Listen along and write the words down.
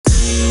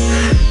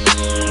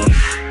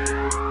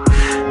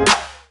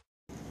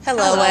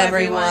Hello,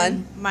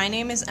 everyone. My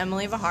name is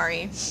Emily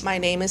Vahari. My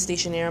name is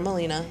Dejanira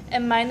Molina.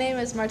 And my name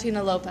is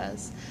Martina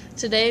Lopez.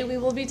 Today we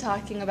will be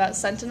talking about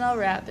Sentinel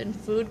wrap in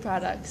food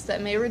products that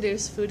may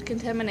reduce food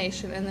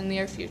contamination in the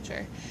near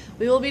future.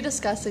 We will be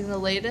discussing the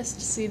latest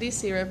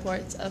CDC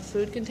reports of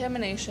food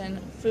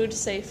contamination, food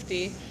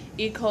safety,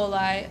 E.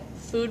 coli,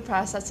 food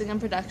processing and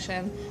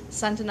production,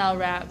 Sentinel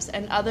wraps,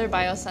 and other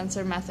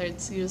biosensor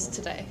methods used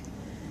today.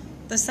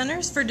 The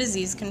Centers for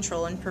Disease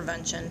Control and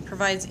Prevention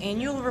provides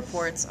annual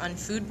reports on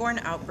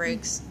foodborne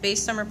outbreaks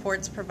based on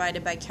reports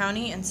provided by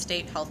county and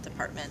state health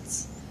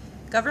departments.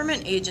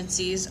 Government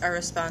agencies are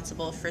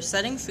responsible for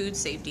setting food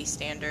safety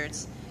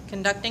standards,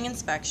 conducting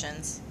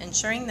inspections,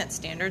 ensuring that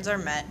standards are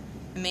met,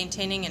 and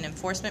maintaining an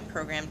enforcement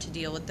program to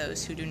deal with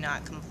those who do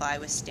not comply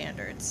with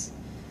standards.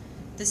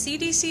 The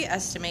CDC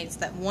estimates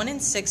that 1 in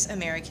 6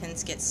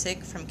 Americans get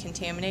sick from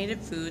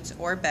contaminated foods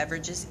or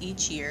beverages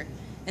each year,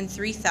 and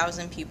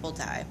 3,000 people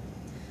die.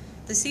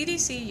 The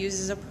CDC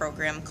uses a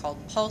program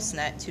called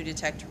PulseNet to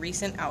detect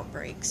recent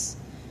outbreaks.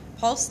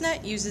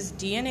 PulseNet uses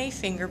DNA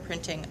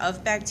fingerprinting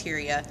of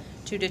bacteria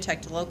to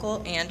detect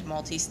local and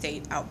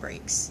multi-state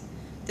outbreaks.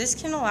 This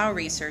can allow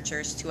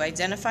researchers to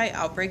identify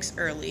outbreaks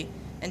early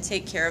and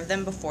take care of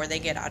them before they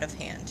get out of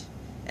hand.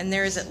 And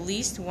there is at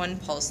least one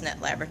PulseNet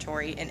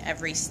laboratory in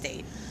every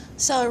state.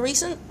 So, a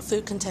recent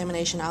food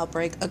contamination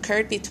outbreak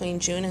occurred between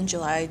June and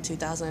July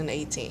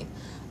 2018.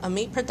 A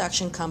meat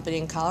production company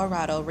in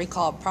Colorado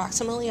recalled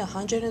approximately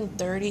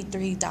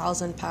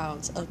 133,000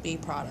 pounds of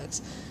beef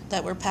products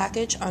that were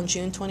packaged on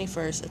June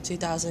 21st of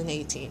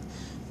 2018,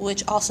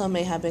 which also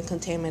may have been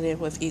contaminated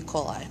with E.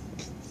 coli.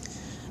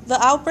 The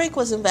outbreak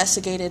was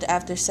investigated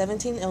after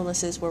 17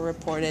 illnesses were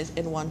reported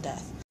and 1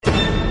 death.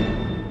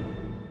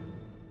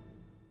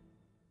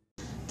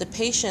 The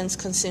patients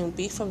consumed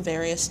beef from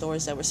various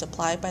stores that were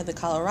supplied by the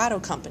Colorado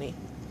company.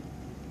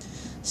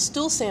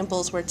 Stool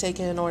samples were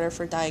taken in order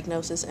for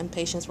diagnosis, and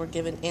patients were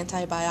given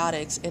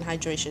antibiotics and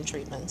hydration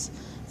treatments.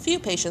 Few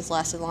patients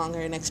lasted longer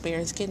and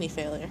experienced kidney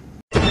failure.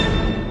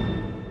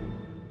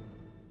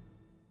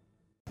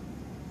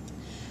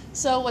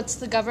 So, what's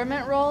the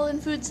government role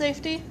in food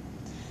safety?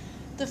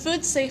 The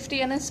Food Safety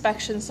and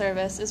Inspection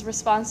Service is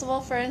responsible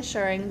for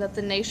ensuring that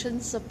the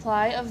nation's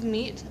supply of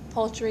meat,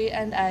 poultry,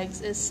 and eggs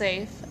is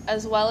safe,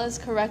 as well as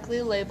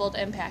correctly labeled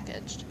and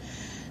packaged.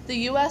 The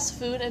U.S.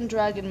 Food and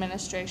Drug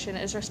Administration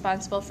is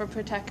responsible for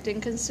protecting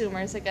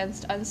consumers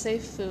against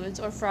unsafe foods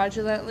or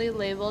fraudulently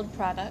labeled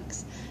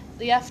products.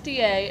 The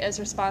FDA is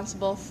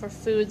responsible for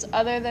foods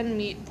other than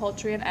meat,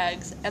 poultry, and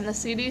eggs, and the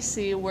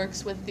CDC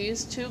works with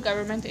these two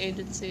government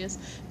agencies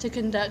to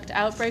conduct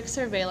outbreak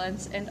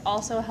surveillance and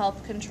also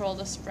help control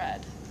the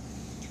spread.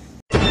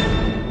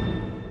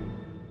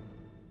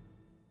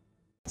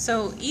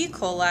 So, E.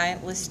 coli,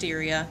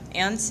 Listeria,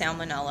 and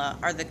Salmonella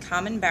are the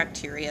common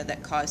bacteria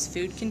that cause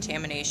food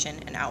contamination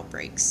and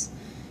outbreaks.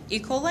 E.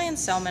 coli and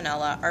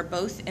Salmonella are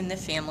both in the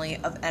family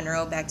of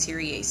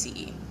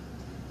Enterobacteriaceae.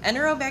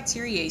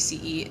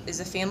 Enterobacteriaceae is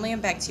a family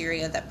of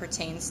bacteria that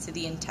pertains to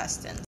the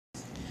intestines.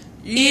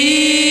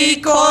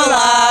 E.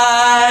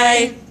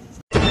 coli!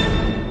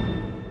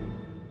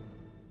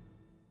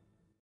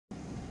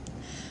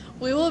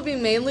 We will be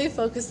mainly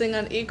focusing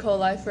on E.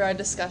 coli for our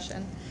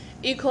discussion.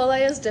 E.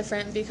 coli is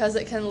different because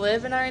it can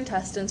live in our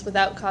intestines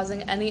without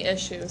causing any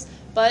issues,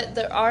 but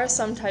there are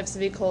some types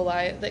of E.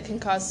 coli that can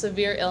cause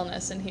severe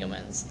illness in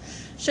humans.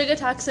 Shiga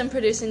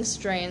toxin-producing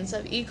strains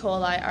of E.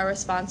 coli are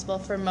responsible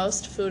for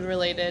most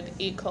food-related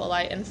E.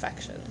 coli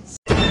infections.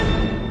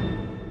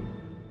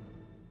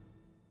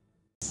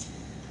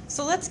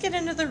 So let's get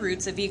into the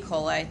roots of E.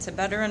 coli to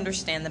better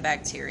understand the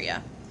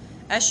bacteria.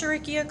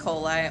 Escherichia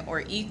coli,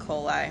 or E.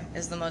 coli,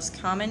 is the most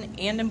common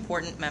and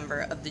important member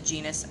of the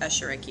genus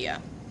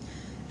Escherichia.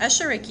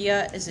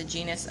 Escherichia is a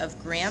genus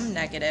of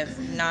gram-negative,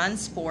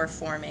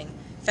 non-spore-forming,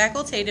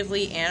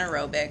 facultatively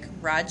anaerobic,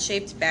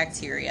 rod-shaped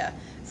bacteria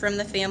from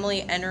the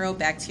family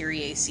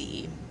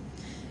Enterobacteriaceae.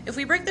 If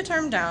we break the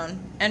term down,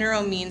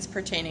 entero means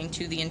pertaining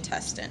to the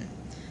intestine.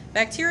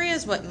 Bacteria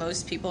is what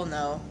most people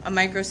know, a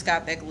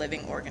microscopic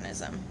living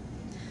organism.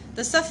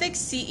 The suffix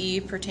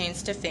ce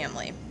pertains to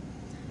family.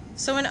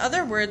 So in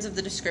other words of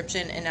the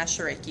description in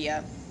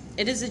Escherichia,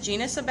 it is a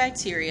genus of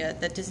bacteria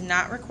that does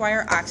not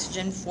require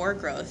oxygen for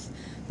growth,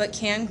 but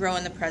can grow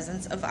in the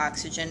presence of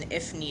oxygen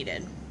if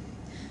needed.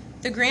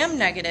 The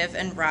gram-negative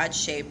and rod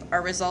shape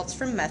are results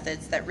from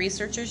methods that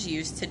researchers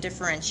use to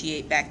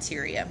differentiate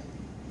bacteria.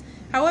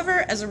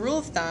 However, as a rule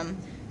of thumb,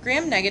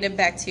 gram-negative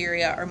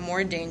bacteria are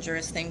more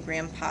dangerous than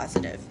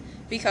gram-positive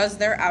because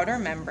their outer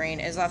membrane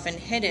is often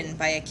hidden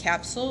by a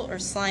capsule or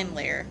slime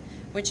layer,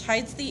 which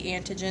hides the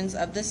antigens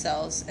of the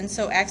cells and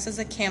so acts as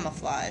a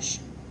camouflage.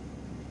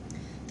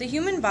 The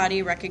human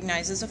body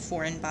recognizes a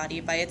foreign body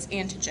by its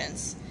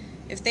antigens.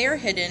 If they are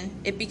hidden,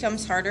 it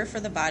becomes harder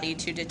for the body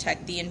to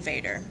detect the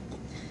invader.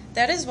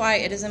 That is why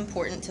it is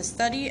important to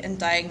study and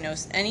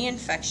diagnose any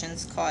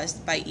infections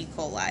caused by E.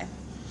 coli.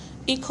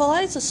 E.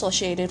 coli is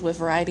associated with a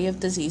variety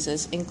of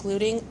diseases,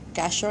 including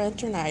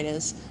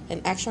gastroenteritis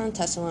and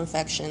extraintestinal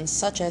infections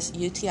such as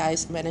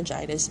UTIs,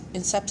 meningitis,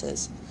 and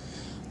sepsis.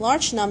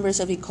 Large numbers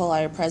of E.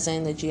 coli are present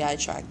in the GI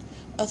tract.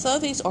 Although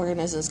these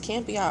organisms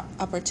can be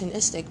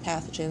opportunistic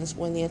pathogens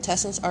when the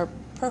intestines are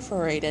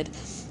perforated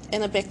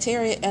and the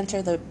bacteria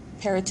enter the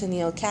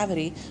peritoneal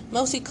cavity,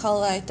 most E.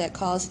 coli that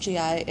cause GI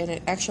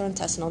and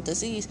extraintestinal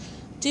disease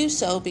do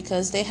so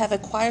because they have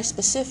acquired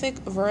specific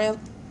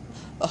virulence.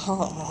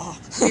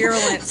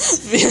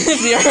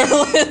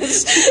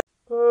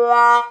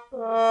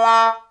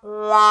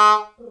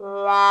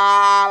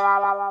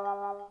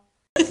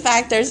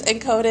 Factors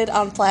encoded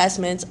on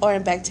plasmids or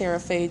in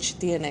bacteriophage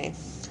DNA.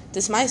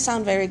 This might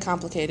sound very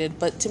complicated,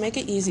 but to make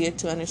it easier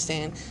to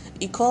understand,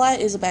 E. coli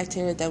is a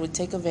bacteria that would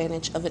take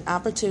advantage of an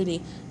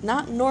opportunity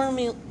not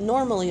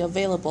normally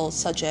available,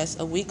 such as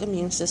a weak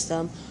immune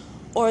system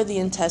or the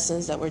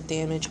intestines that were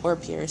damaged or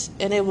pierced,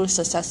 and it will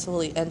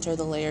successfully enter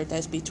the layer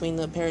that's between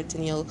the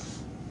parieto-peritoneum,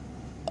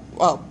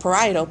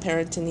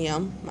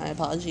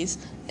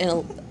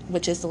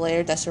 which is the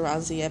layer that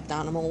surrounds the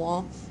abdominal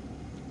wall,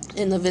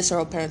 and the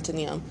visceral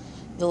peritoneum,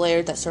 the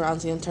layer that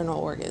surrounds the internal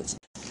organs.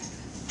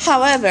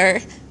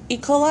 However, E.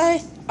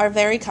 coli are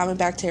very common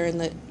bacteria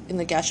in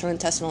the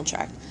gastrointestinal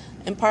tract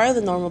and part of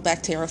the normal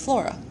bacterial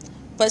flora,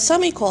 but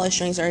some E. coli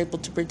strains are able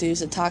to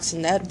produce a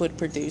toxin that would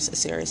produce a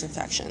serious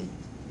infection.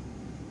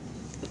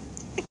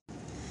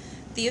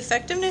 The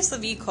effectiveness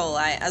of E.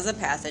 coli as a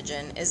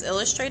pathogen is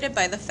illustrated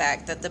by the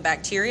fact that the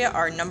bacteria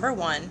are, number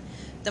one,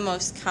 the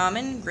most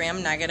common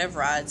gram-negative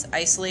rods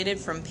isolated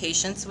from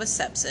patients with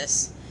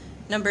sepsis,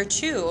 number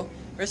two,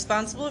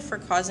 responsible for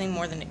causing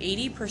more than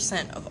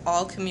 80% of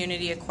all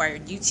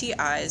community-acquired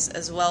UTIs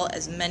as well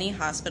as many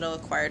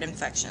hospital-acquired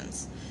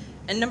infections,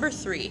 and number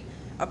three,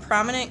 a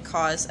prominent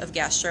cause of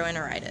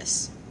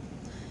gastroenteritis.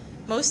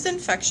 Most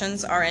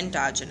infections are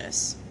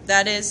endogenous,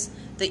 that is,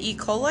 the E.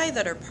 coli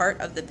that are part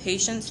of the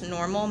patient's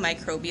normal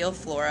microbial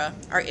flora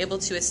are able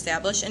to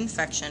establish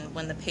infection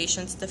when the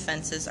patient's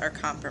defenses are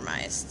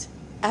compromised.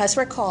 As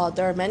recalled,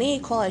 there are many E.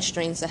 coli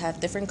strains that have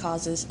different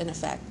causes and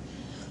effect.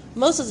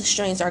 Most of the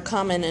strains are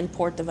common in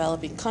poor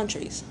developing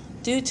countries.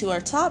 Due to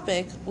our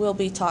topic, we'll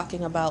be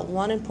talking about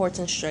one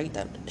important strain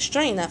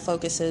that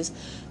focuses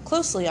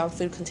closely on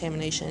food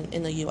contamination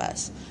in the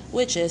U.S.,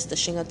 which is the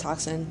Shiga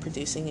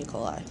toxin-producing E.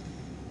 coli.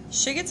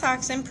 Shiga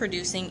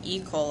toxin-producing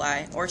E.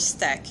 coli, or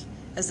STEC,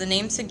 as the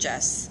name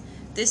suggests,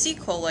 this E.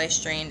 coli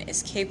strain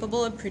is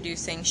capable of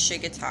producing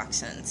Shiga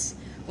toxins,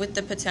 with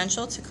the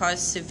potential to cause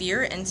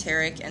severe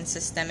enteric and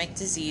systemic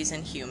disease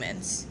in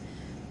humans.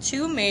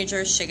 Two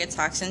major Shiga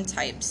toxin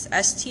types,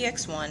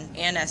 STX1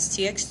 and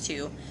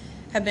STX2,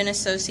 have been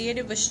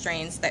associated with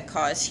strains that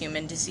cause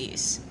human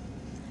disease.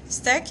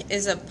 STEC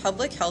is a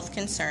public health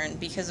concern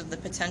because of the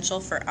potential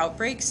for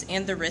outbreaks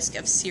and the risk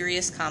of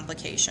serious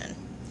complication.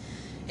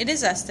 It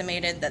is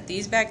estimated that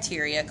these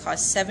bacteria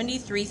cause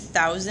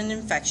 73,000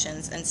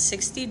 infections and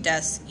 60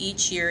 deaths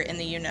each year in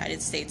the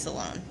United States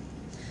alone.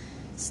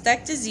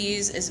 STEC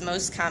disease is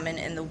most common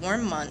in the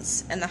warm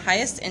months, and the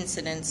highest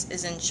incidence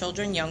is in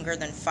children younger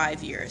than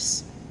 5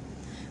 years.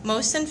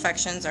 Most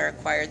infections are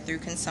acquired through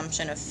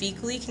consumption of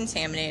fecally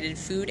contaminated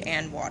food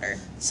and water.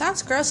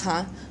 Sounds gross,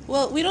 huh?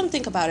 Well, we don't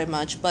think about it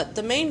much, but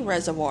the main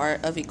reservoir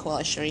of E.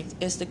 coli strain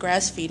is the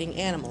grass-feeding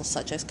animals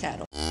such as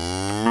cattle.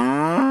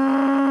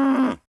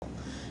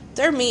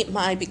 Their meat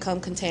might become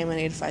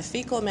contaminated by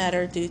fecal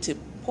matter due to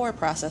poor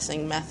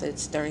processing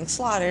methods during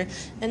slaughter,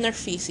 and their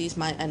feces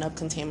might end up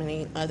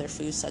contaminating other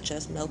foods such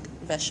as milk,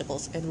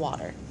 vegetables, and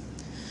water.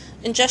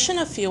 Ingestion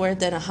of fewer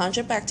than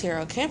 100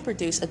 bacteria can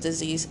produce a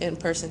disease, and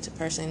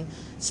person-to-person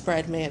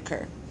spread may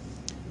occur.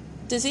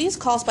 Disease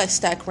caused by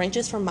STEC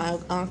ranges from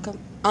mild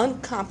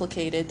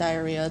uncomplicated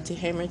diarrhea to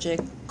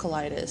hemorrhagic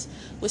colitis,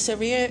 with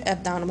severe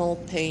abdominal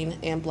pain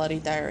and bloody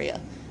diarrhea.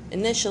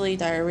 Initially,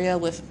 diarrhea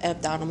with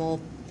abdominal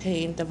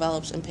pain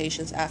develops in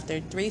patients after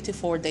 3 to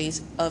 4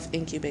 days of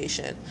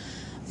incubation.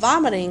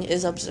 Vomiting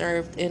is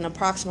observed in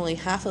approximately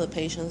half of the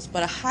patients,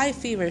 but a high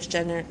fever is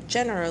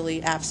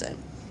generally absent.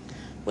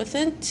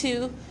 Within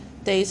 2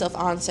 days of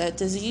onset,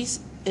 disease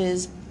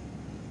is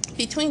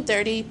between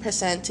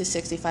 30% to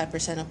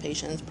 65% of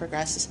patients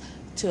progresses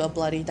to a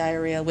bloody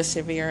diarrhea with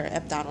severe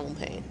abdominal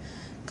pain.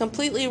 A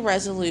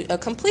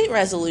complete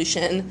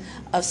resolution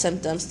of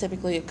symptoms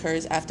typically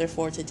occurs after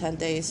 4 to 10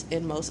 days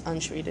in most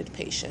untreated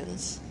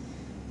patients.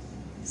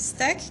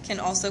 STEC can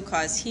also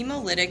cause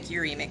hemolytic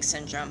uremic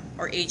syndrome,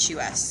 or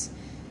HUS.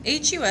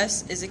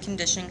 HUS is a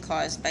condition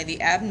caused by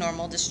the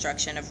abnormal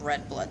destruction of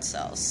red blood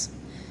cells.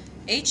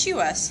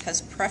 HUS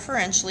has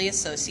preferentially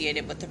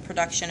associated with the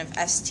production of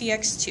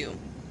STX2,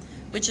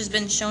 which has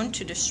been shown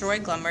to destroy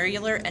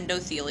glomerular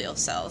endothelial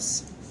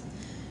cells.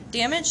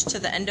 Damage to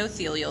the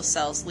endothelial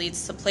cells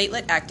leads to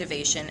platelet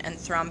activation and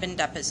thrombin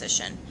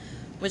deposition,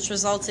 which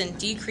results in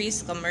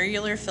decreased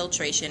glomerular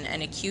filtration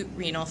and acute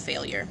renal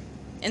failure.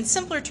 In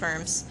simpler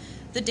terms,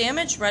 the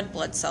damaged red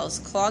blood cells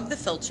clog the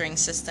filtering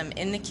system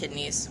in the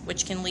kidneys,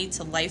 which can lead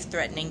to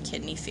life-threatening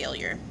kidney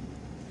failure.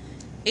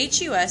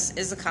 HUS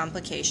is a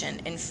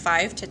complication in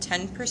 5 to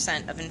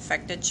 10% of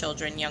infected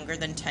children younger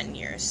than 10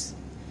 years.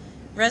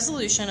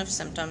 Resolution of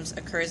symptoms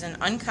occurs in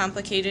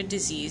uncomplicated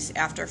disease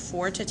after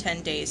 4 to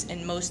 10 days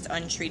in most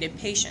untreated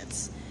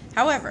patients,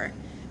 However,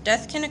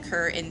 death can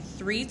occur in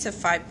 3 to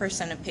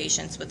 5% of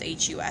patients with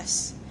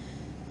HUS.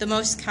 The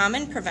most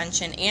common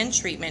prevention and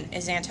treatment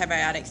is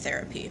antibiotic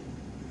therapy.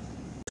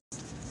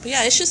 But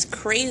yeah, it's just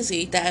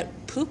crazy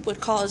that poop would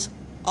cause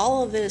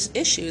all of these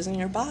issues in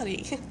your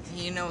body.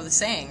 You know the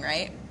saying,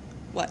 right?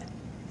 What?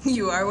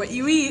 You are what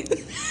you eat.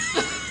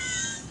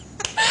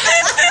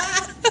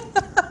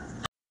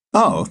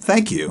 Oh,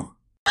 thank you.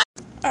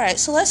 Alright,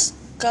 so let's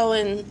go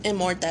in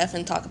more depth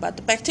and talk about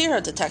the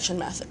bacterial detection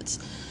methods.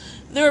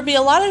 There will be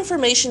a lot of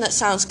information that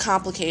sounds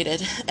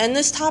complicated, and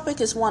this topic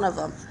is one of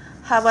them.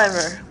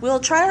 However, we'll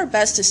try our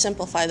best to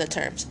simplify the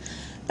terms.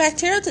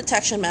 Bacterial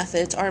detection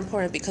methods are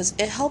important because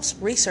it helps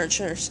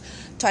researchers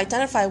to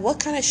identify what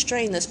kind of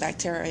strain this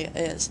bacteria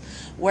is,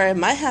 where it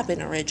might have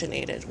been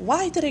originated,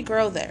 why did it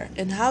grow there,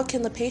 and how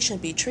can the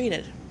patient be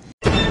treated.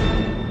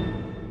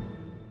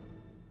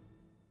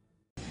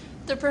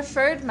 The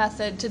preferred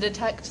method to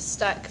detect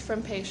STEC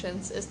from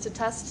patients is to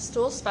test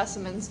stool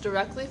specimens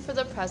directly for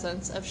the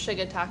presence of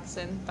Shiga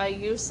toxin by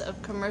use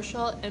of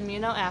commercial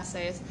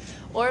immunoassays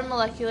or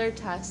molecular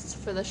tests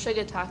for the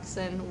Shiga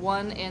toxin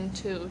 1 and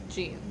 2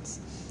 genes.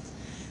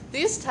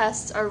 These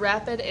tests are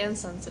rapid and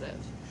sensitive.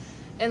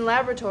 In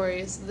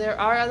laboratories, there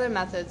are other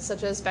methods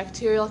such as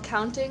bacterial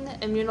counting,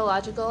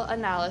 immunological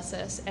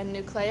analysis, and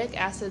nucleic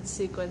acid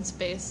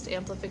sequence-based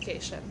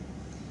amplification.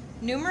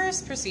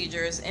 Numerous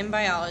procedures in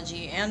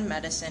biology and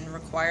medicine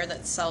require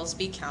that cells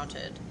be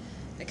counted.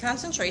 The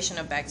concentration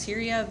of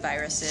bacteria,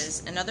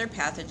 viruses, and other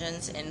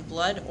pathogens in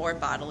blood or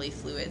bodily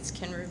fluids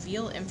can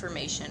reveal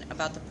information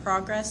about the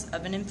progress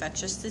of an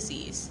infectious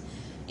disease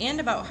and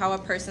about how a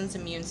person's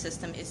immune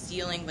system is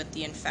dealing with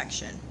the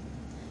infection.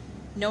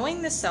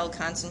 Knowing the cell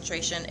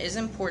concentration is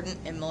important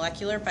in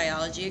molecular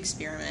biology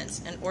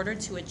experiments in order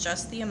to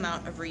adjust the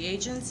amount of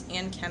reagents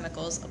and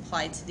chemicals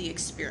applied to the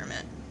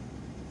experiment.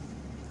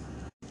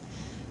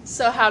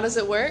 So how does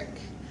it work?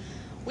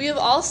 We have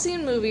all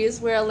seen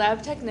movies where a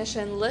lab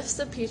technician lifts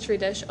a petri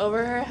dish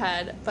over her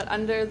head, but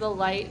under the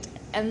light,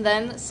 and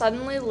then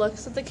suddenly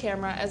looks at the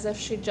camera as if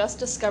she just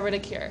discovered a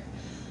cure.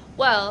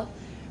 Well,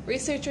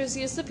 researchers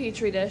use the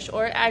petri dish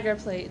or agar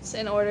plates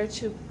in order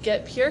to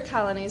get pure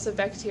colonies of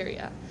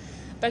bacteria.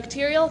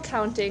 Bacterial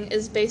counting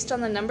is based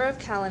on the number of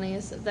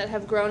colonies that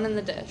have grown in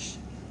the dish.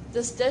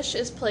 This dish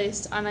is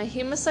placed on a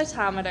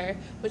hemocytometer,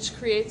 which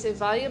creates a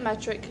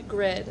volumetric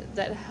grid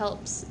that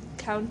helps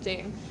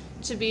counting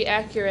to be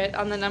accurate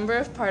on the number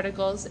of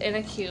particles in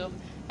a cube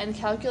and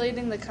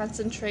calculating the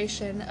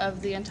concentration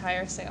of the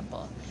entire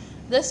sample.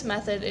 This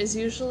method is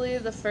usually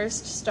the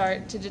first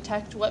start to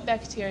detect what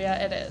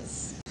bacteria it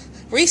is.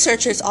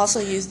 Researchers also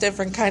use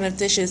different kind of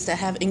dishes that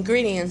have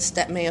ingredients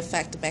that may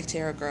affect the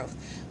bacterial growth,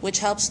 which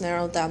helps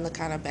narrow down the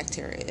kind of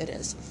bacteria it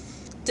is.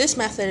 This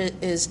method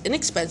is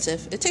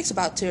inexpensive. It takes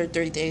about 2 or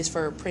 3 days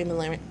for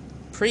preliminary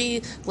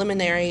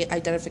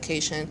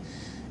identification.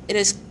 It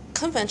is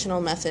conventional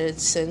method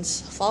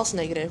since false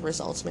negative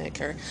results may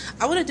occur.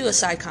 I want to do a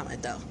side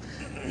comment though.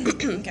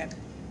 Okay.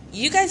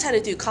 You guys had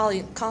to do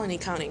colony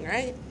counting,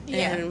 right?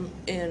 Yeah.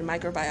 In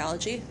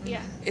microbiology?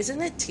 Yeah.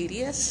 Isn't it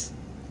tedious?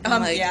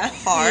 Yeah.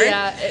 Hard?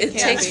 Yeah, it can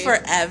takes be.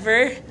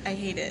 forever. I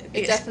hate it.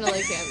 It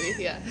definitely can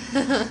be, yeah.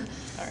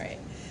 All right.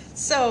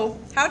 So,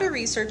 how do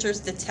researchers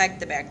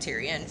detect the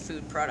bacteria in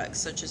food products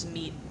such as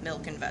meat,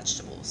 milk, and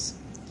vegetables?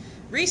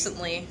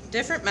 Recently,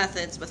 different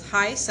methods with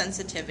high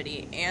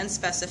sensitivity and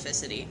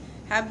specificity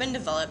have been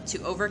developed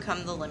to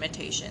overcome the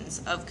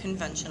limitations of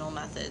conventional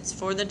methods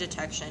for the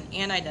detection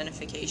and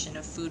identification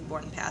of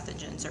foodborne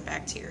pathogens or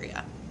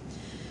bacteria.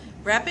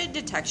 Rapid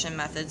detection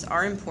methods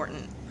are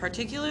important,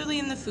 particularly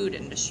in the food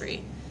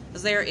industry,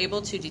 as they are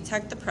able to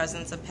detect the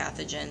presence of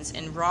pathogens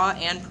in raw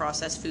and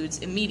processed foods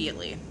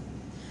immediately.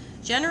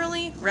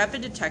 Generally,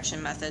 rapid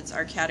detection methods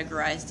are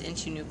categorized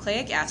into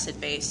nucleic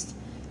acid-based,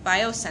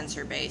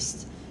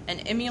 biosensor-based, and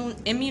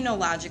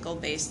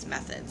immunological-based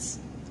methods.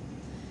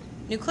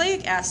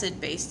 Nucleic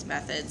acid-based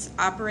methods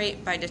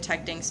operate by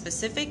detecting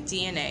specific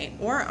DNA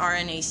or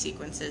RNA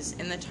sequences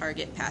in the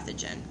target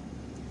pathogen.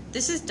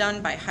 This is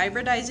done by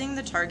hybridizing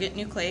the target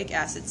nucleic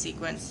acid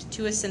sequence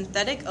to a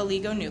synthetic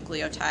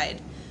oligonucleotide,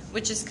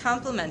 which is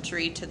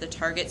complementary to the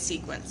target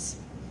sequence.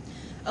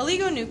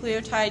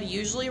 Oligonucleotide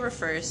usually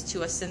refers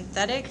to a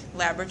synthetic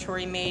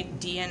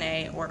laboratory-made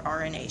DNA or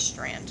RNA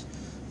strand.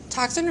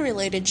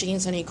 Toxin-related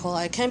genes in E.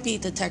 coli can be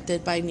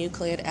detected by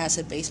nucleic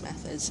acid-based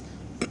methods.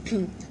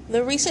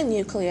 The recent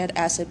nucleic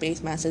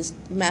acid-based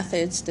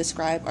methods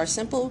described are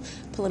simple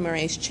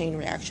polymerase chain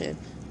reaction,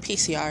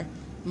 PCR,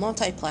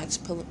 multiplex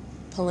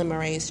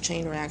polymerase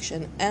chain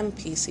reaction,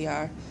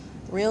 MPCR,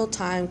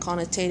 real-time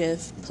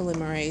quantitative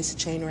polymerase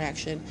chain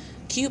reaction,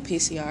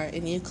 qPCR,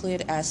 and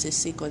nucleic acid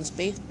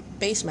sequence-based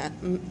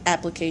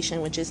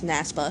application, which is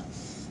NASPA,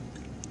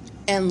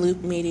 and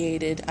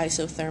loop-mediated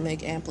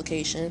isothermic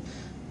amplification,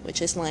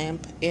 which is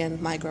LAMP, and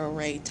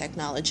microarray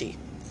technology.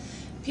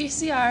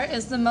 PCR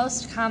is the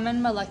most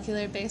common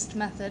molecular-based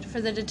method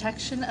for the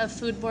detection of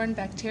foodborne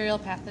bacterial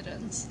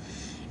pathogens.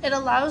 It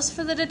allows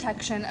for the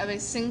detection of a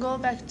single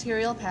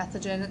bacterial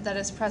pathogen that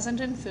is present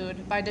in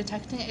food by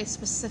detecting a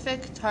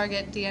specific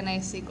target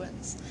DNA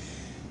sequence.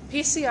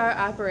 PCR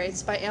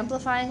operates by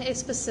amplifying a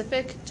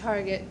specific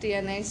target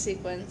DNA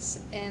sequence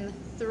in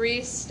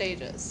 3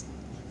 stages.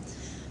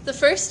 The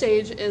first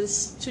stage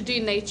is to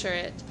denature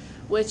it,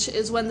 which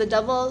is when the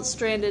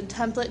double-stranded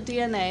template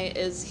DNA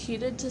is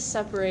heated to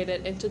separate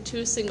it into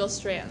 2 single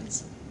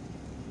strands.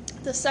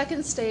 The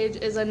second stage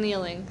is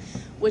annealing,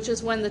 which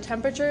is when the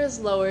temperature is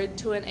lowered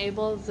to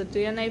enable the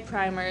DNA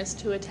primers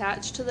to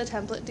attach to the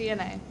template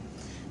DNA.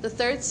 The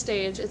third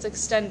stage is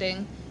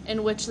extending,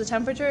 in which the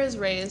temperature is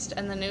raised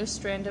and the new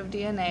strand of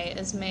DNA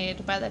is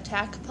made by the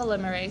Taq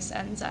polymerase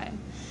enzyme.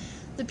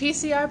 The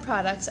PCR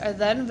products are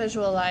then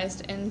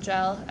visualized in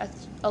gel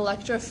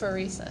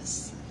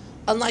electrophoresis.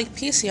 Unlike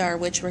PCR,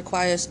 which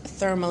requires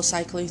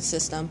thermocycling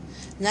system,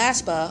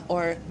 NASPA,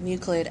 or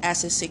nucleic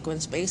acid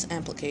sequence base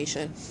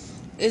amplification,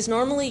 is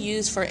normally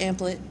used for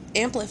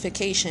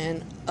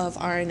amplification of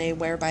RNA,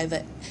 whereby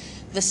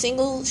the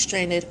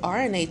single-stranded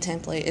RNA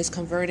template is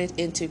converted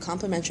into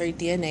complementary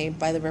DNA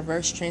by the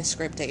reverse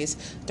transcriptase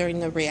during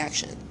the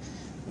reaction.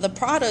 The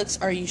products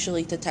are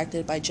usually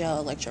detected by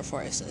gel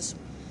electrophoresis.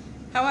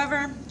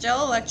 However,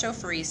 gel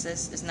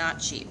electrophoresis is not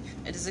cheap.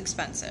 It is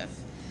expensive.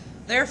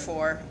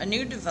 Therefore, a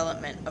new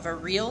development of a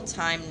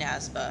real-time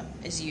NASPA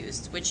is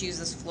used, which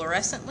uses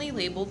fluorescently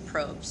labeled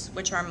probes,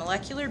 which are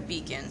molecular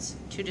beacons,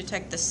 to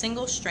detect the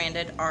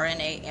single-stranded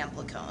RNA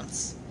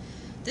amplicons.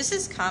 This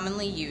is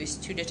commonly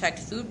used to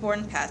detect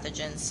foodborne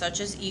pathogens such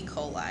as E.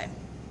 coli.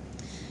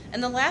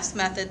 And the last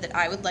method that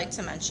I would like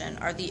to mention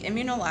are the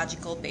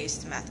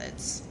immunological-based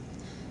methods.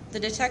 The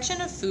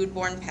detection of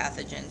foodborne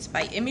pathogens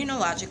by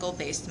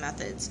immunological-based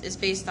methods is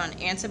based on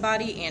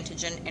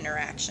antibody-antigen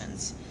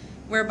interactions,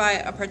 whereby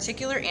a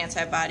particular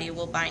antibody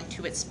will bind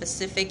to its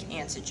specific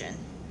antigen.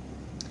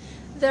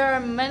 There are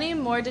many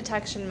more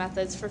detection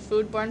methods for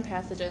foodborne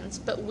pathogens,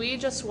 but we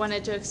just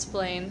wanted to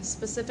explain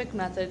specific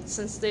methods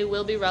since they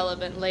will be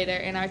relevant later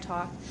in our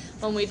talk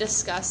when we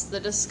discuss the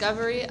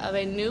discovery of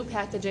a new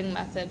packaging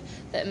method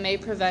that may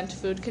prevent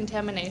food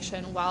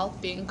contamination while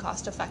being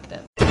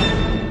cost-effective.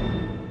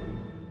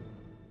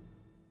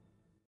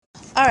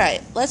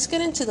 Alright, let's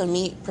get into the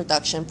meat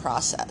production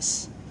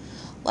process.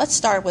 Let's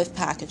start with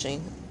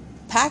packaging.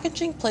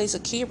 Packaging plays a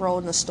key role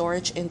in the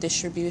storage and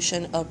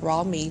distribution of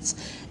raw meats,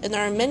 and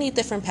there are many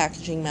different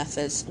packaging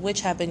methods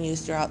which have been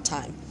used throughout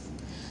time.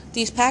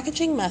 These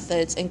packaging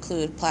methods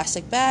include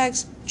plastic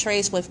bags,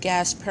 trays with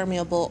gas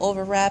permeable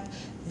overwrap,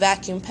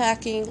 vacuum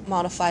packing,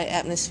 modified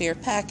atmosphere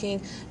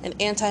packing, and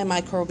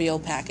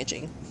antimicrobial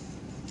packaging.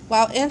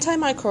 While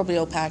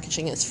antimicrobial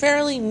packaging is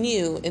fairly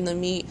new in the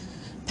meat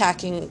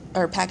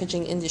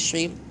packaging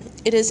industry,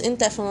 it is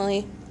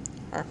definitely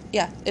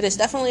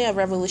a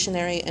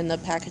revolutionary in the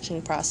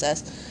packaging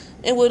process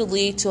and would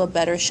lead to a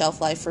better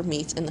shelf life for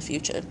meats in the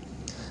future.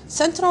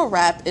 Sentinel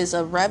wrap is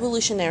a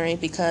revolutionary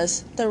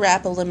because the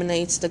wrap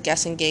eliminates the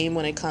guessing game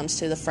when it comes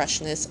to the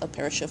freshness of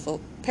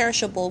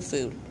perishable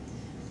food.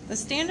 The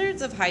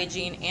standards of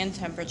hygiene and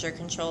temperature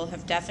control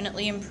have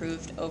definitely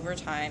improved over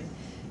time,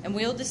 and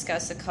we'll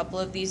discuss a couple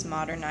of these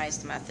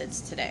modernized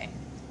methods today.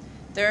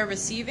 There are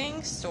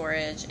receiving,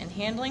 storage, and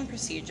handling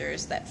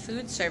procedures that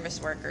food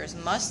service workers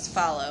must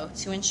follow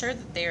to ensure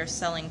that they are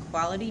selling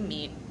quality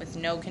meat with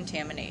no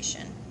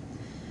contamination.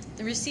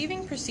 The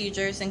receiving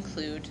procedures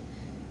include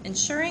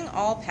ensuring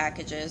all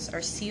packages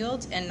are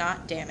sealed and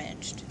not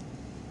damaged,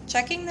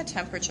 checking the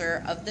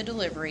temperature of the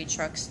delivery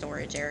truck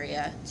storage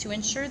area to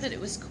ensure that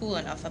it was cool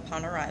enough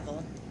upon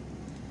arrival,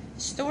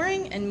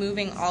 storing and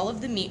moving all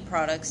of the meat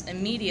products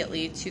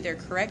immediately to their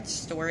correct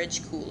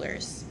storage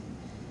coolers,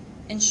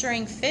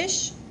 ensuring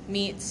fish,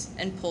 meats,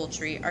 and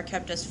poultry are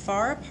kept as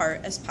far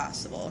apart as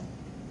possible,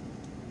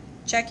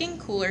 checking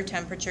cooler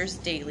temperatures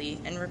daily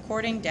and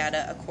recording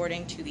data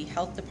according to the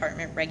health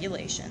department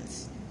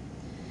regulations,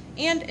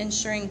 and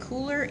ensuring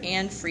cooler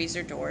and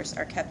freezer doors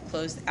are kept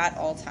closed at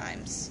all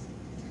times.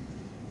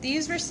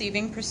 These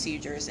receiving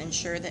procedures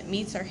ensure that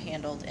meats are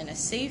handled in a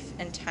safe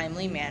and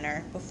timely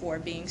manner before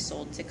being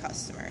sold to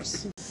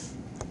customers.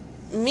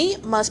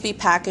 Meat must be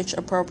packaged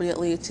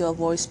appropriately to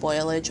avoid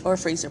spoilage or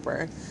freezer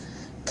burn.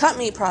 Cut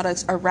meat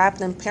products are wrapped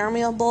in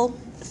permeable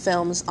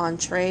films on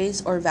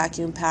trays or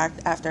vacuum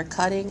packed after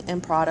cutting,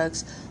 and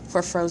products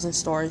for frozen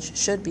storage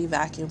should be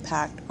vacuum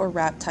packed or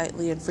wrapped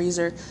tightly in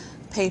freezer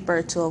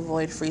paper to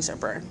avoid freezer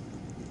burn.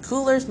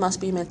 Coolers must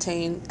be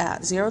maintained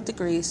at 0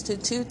 degrees to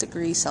 2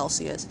 degrees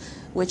Celsius,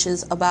 which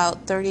is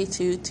about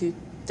 32 to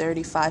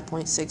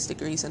 35.6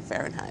 degrees in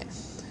Fahrenheit.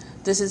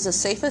 This is the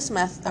safest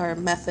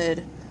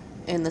method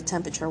in the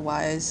temperature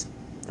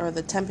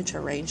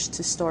range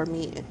to store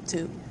meat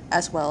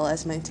as well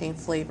as maintain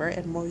flavor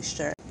and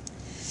moisture.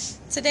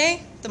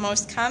 Today, the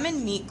most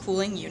common meat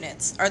cooling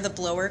units are the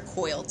blower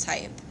coil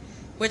type,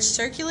 which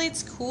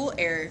circulates cool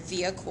air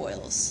via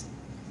coils.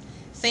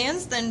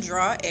 Fans then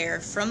draw air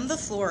from the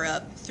floor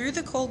up through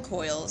the cold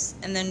coils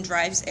and then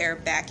drives air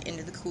back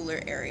into the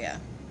cooler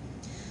area.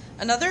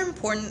 Another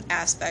important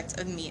aspect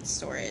of meat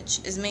storage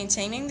is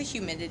maintaining the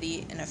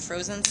humidity in a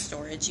frozen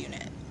storage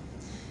unit.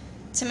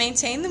 To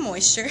maintain the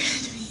moisture in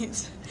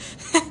meats.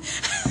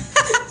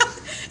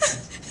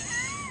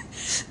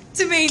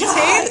 To maintain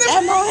God,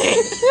 Emily!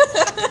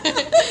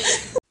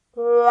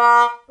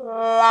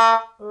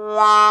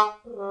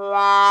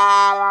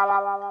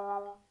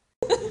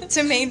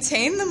 To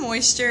maintain the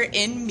moisture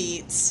in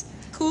meats,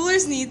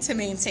 coolers need to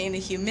maintain a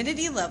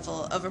humidity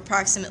level of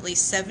approximately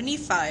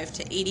 75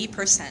 to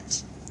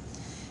 80%.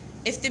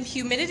 If the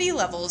humidity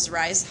levels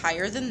rise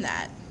higher than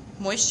that,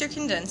 moisture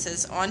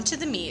condenses onto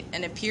the meat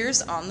and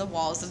appears on the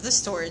walls of the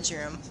storage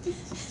room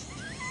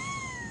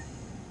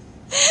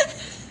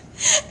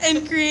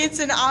and creates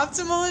an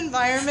optimal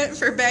environment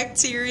for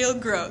bacterial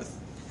growth.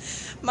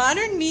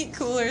 Modern meat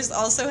coolers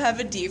also have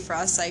a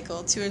defrost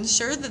cycle to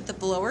ensure that the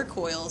blower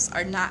coils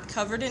are not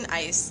covered in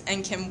ice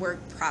and can work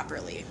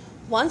properly.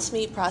 Once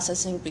meat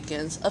processing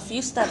begins, a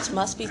few steps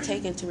must be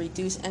taken to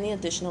reduce any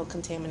additional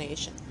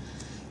contamination.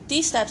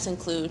 These steps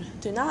include: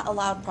 do not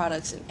allow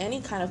products in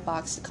any kind of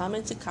box to come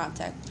into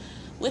contact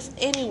with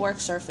any work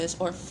surface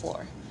or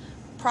floor.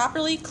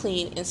 Properly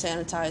clean and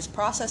sanitize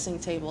processing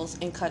tables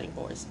and cutting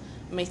boards.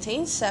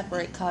 Maintain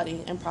separate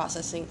cutting and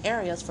processing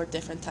areas for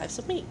different types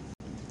of meat.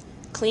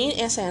 Clean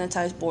and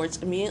sanitize boards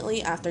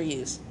immediately after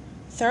use.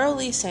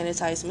 Thoroughly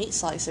sanitize meat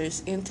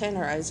slicers and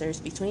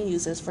tenderizers between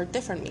uses for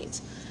different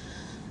meats.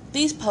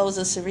 These pose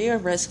a severe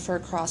risk for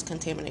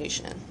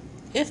cross-contamination.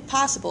 If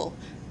possible,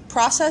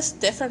 process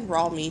different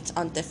raw meats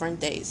on different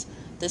days.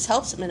 This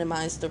helps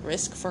minimize the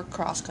risk for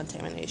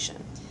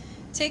cross-contamination.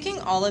 Taking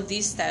all of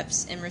these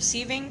steps in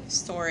receiving,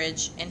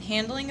 storage, and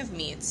handling of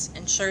meats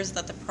ensures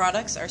that the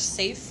products are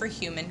safe for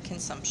human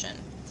consumption.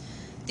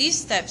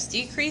 These steps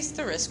decrease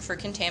the risk for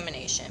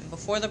contamination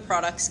before the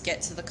products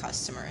get to the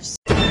customers.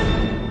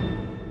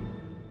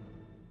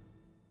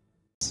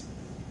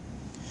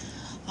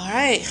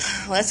 Alright,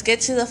 let's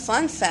get to the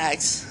fun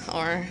facts.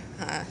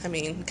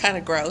 Kind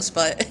of gross,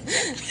 but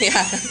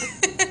yeah.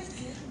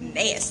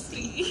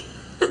 Nasty.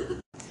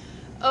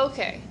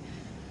 Okay,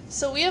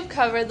 so we have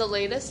covered the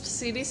latest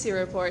CDC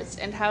reports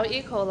and how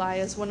E. coli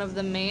is one of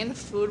the main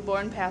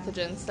foodborne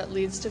pathogens that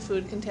leads to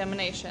food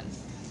contamination.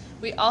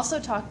 We also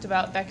talked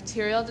about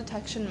bacterial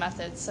detection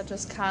methods such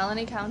as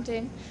colony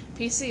counting,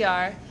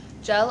 PCR,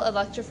 gel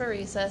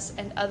electrophoresis,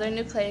 and other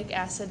nucleic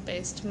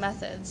acid-based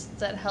methods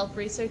that help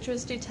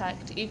researchers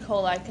detect E.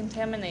 coli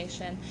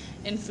contamination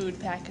in food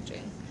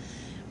packaging.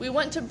 We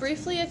want to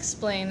briefly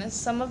explain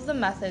some of the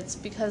methods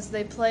because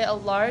they play a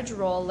large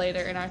role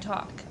later in our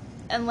talk.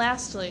 And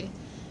lastly,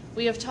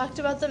 we have talked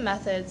about the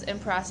methods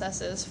and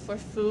processes for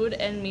food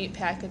and meat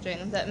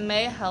packaging that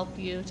may help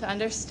you to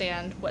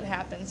understand what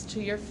happens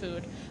to your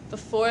food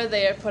before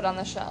they are put on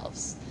the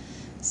shelves.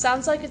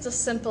 Sounds like it's a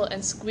simple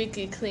and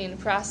squeaky clean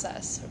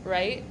process,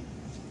 right?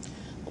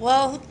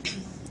 Well,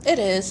 it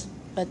is,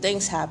 but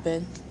things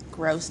happen.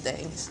 Gross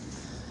things.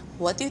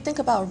 What do you think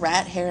about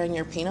rat hair in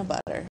your peanut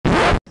butter?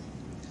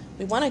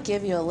 We want to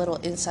give you a little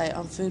insight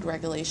on food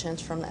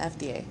regulations from the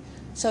FDA.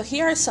 So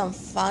here are some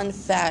fun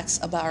facts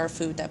about our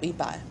food that we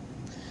buy.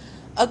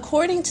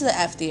 According to the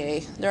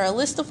FDA, there are a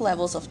list of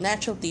levels of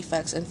natural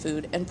defects in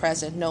food and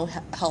present no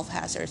health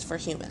hazards for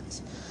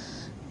humans.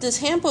 This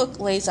handbook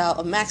lays out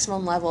a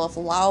maximum level of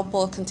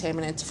allowable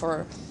contaminants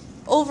for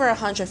over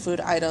 100 food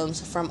items,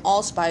 from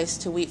allspice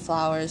to wheat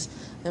flours,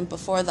 and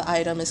before the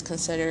item is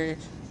considered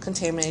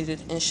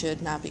contaminated and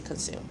should not be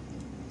consumed.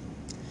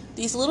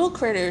 These little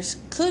critters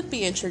could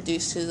be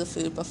introduced to the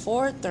food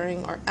before,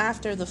 during, or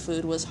after the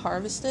food was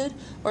harvested,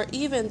 or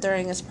even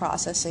during its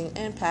processing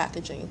and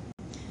packaging.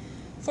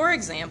 For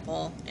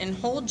example, in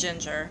whole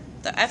ginger,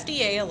 the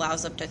FDA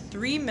allows up to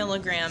 3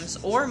 milligrams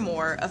or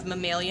more of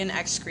mammalian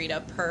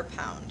excreta per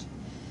pound.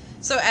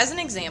 So as an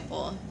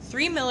example,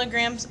 3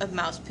 milligrams of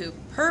mouse poop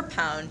per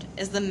pound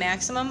is the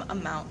maximum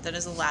amount that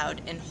is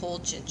allowed in whole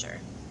ginger.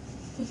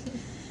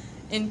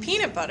 In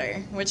peanut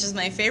butter, which is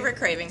my favorite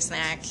craving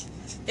snack,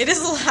 it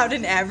is allowed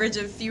an average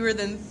of fewer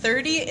than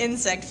 30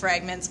 insect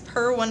fragments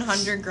per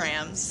 100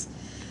 grams.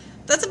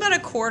 That's about a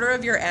quarter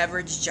of your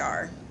average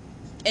jar.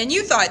 And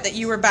you thought that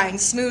you were buying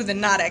smooth and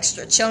not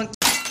extra chunky.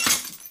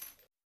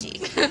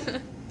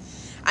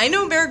 I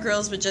know Bear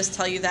Grylls would just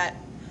tell you that,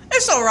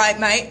 it's alright,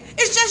 mate.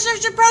 It's just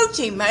extra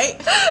protein, mate.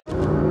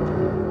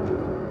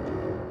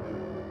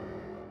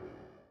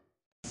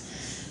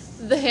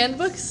 The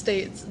handbook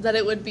states that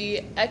it would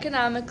be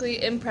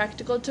economically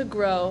impractical to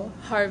grow,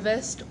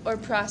 harvest, or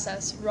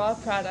process raw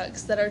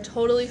products that are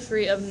totally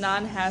free of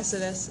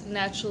non-hazardous,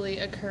 naturally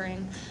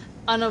occurring,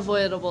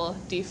 unavoidable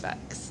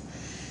defects.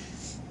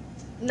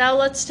 Now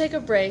let's take a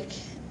break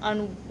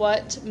on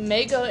what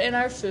may go in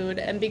our food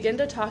and begin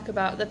to talk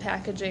about the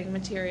packaging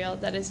material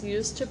that is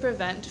used to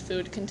prevent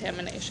food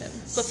contamination.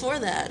 Before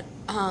that,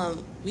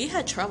 we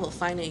had trouble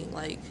finding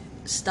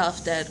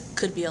stuff that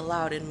could be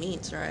allowed in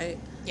meats, right?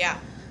 Yeah.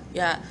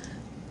 Yeah.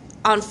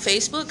 On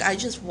Facebook, I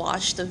just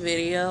watched a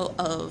video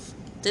of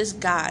this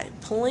guy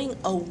pulling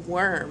a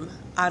worm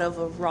out of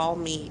a raw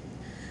meat.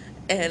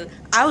 And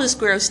I was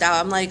grossed out.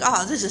 I'm like,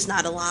 oh, this is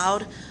not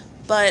allowed.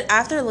 But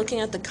after looking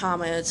at the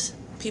comments,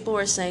 people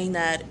were saying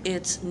that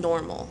it's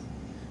normal.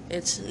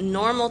 It's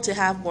normal to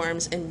have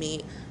worms in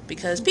meat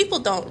because people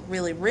don't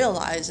really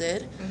realize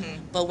it,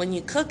 but when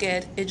you cook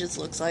it, it just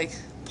looks like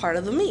part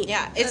of the meat.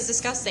 Yeah, it's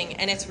disgusting,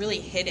 and it's really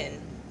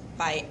hidden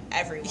by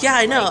everyone. Yeah,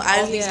 I know. Like,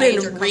 all I've these been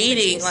major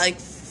reading companies. like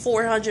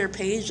 400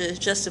 pages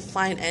just to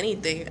find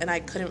anything, and I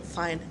couldn't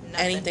find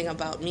Nothing. anything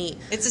about meat.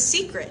 It's a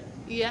secret.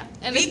 Yeah.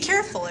 And Be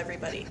careful,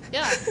 everybody.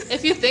 Yeah.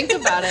 If you think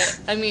about it,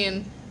 I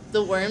mean,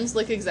 the worms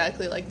look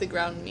exactly like the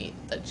ground meat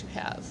that you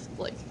have,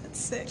 like, That's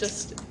sick.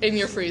 just in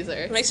your freezer.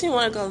 It makes me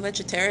want to go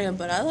vegetarian,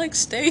 but I like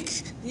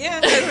steak. Yeah.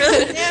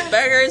 Really? Yeah.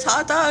 Burgers,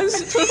 hot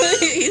dogs.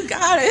 You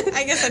got it.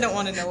 I guess I don't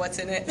want to know what's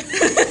in it.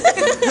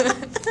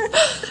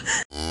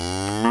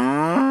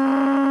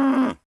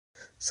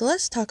 So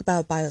let's talk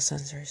about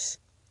biosensors.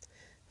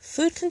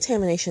 Food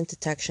contamination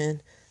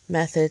detection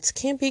methods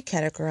can be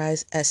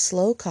categorized as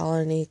slow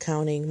colony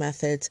counting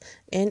methods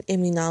and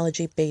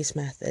immunology-based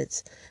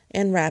methods,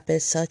 and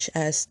rapid such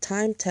as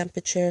time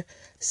temperature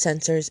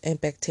sensors and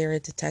bacteria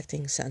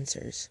detecting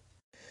sensors.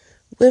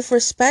 With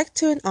respect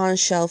to an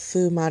on-shelf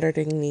food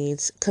monitoring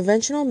needs,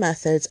 conventional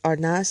methods are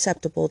not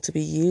acceptable to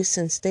be used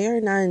since they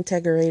are not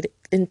integrated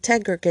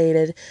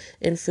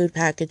in food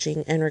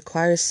packaging and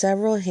require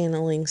several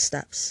handling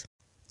steps.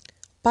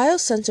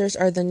 Biosensors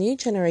are the new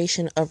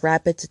generation of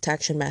rapid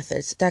detection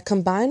methods that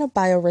combine a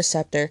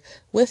bioreceptor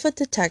with a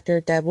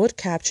detector that would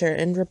capture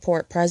and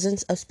report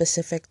presence of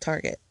specific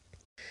target.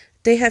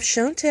 They have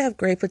shown to have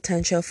great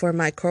potential for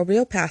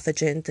microbial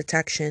pathogen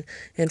detection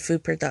in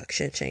food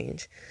production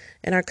change,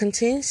 and are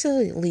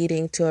continuously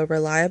leading to a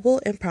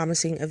reliable and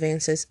promising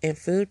advances in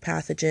food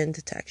pathogen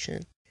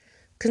detection.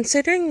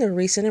 Considering the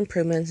recent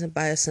improvements in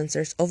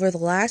biosensors over the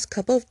last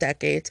couple of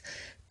decades,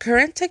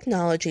 current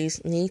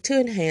technologies need to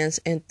enhance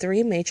in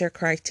 3 major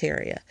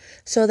criteria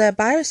so that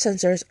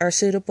biosensors are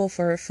suitable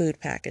for food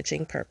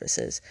packaging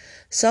purposes: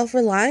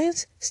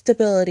 self-reliance,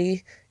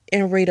 stability,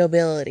 and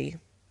readability.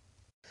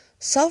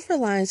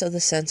 Self-reliance of the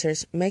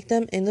sensors make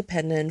them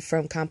independent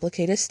from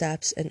complicated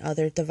steps and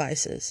other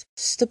devices.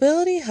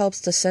 Stability helps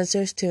the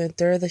sensors to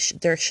endure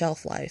their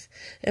shelf life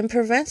and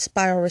prevents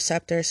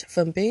bioreceptors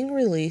from being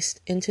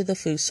released into the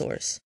food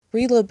source.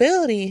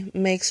 Reliability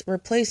makes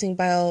replacing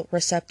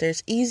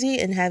bioreceptors easy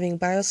and having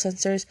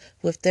biosensors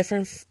with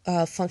different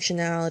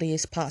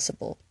functionalities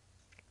possible.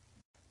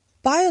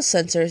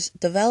 Biosensors,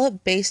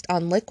 developed based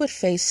on liquid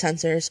phase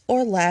sensors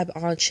or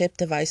lab-on-chip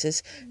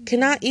devices,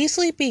 cannot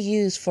easily be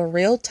used for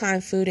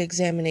real-time food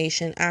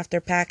examination after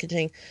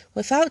packaging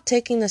without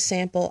taking the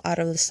sample out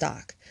of the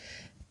stock.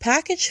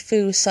 Packaged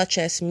foods such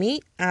as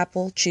meat,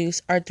 apple,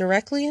 juice are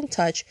directly in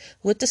touch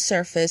with the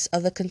surface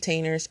of the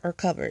containers or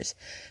covers.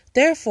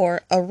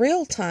 Therefore, a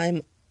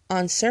real-time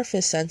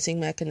on-surface sensing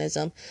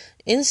mechanism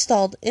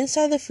installed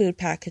inside the food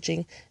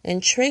packaging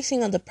and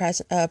tracing of the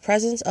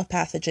presence of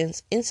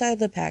pathogens inside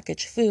the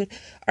packaged food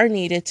are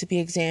needed to be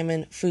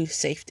examined food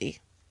safety.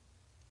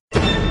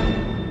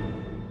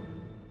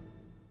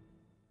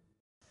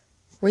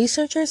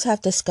 Researchers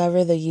have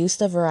discovered the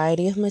use of a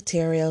variety of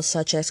materials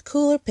such as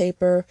cooler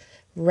paper,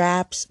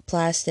 wraps,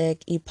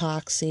 plastic,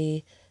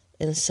 epoxy,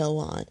 and so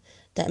on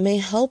that may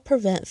help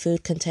prevent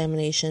food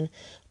contamination.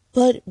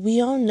 But we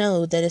all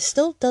know that it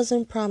still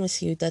doesn't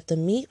promise you that the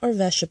meat or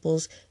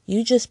vegetables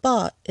you just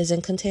bought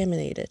isn't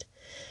contaminated.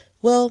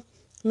 Well,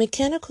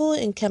 mechanical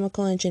and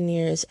chemical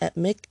engineers at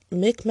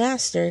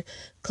McMaster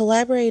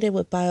collaborated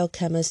with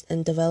biochemists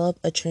and developed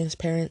a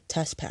transparent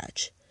test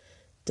patch.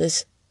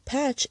 This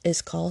patch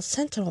is called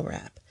Sentinel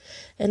Wrap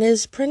and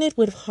is printed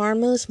with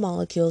harmless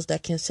molecules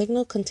that can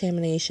signal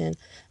contamination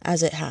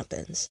as it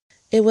happens.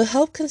 It will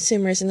help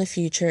consumers in the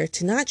future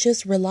to not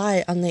just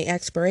rely on the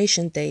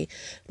expiration date,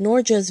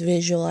 nor just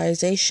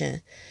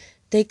visualization.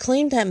 They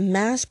claim that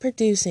mass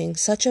producing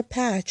such a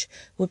patch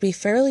would be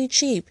fairly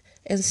cheap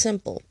and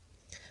simple.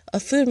 A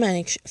food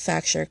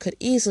manufacturer could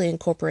easily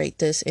incorporate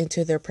this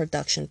into their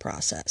production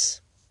process.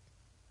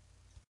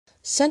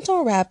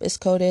 Sentinel Wrap is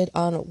coated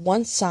on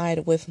one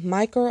side with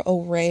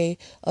microarray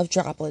of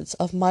droplets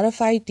of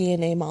modified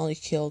DNA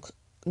molecule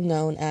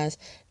known as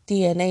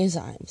DNA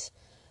enzymes.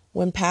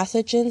 When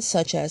pathogens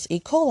such as E.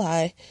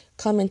 coli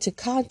come into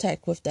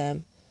contact with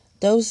them,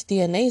 those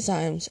DNA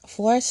enzymes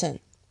fluorescent.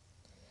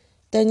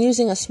 Then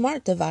using a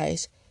smart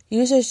device,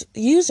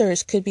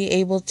 users could be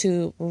able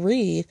to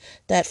read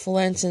that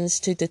fluorescence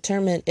to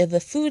determine if the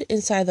food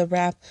inside the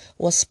wrap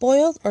was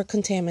spoiled or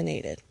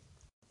contaminated.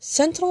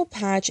 Sentinel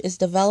Patch is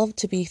developed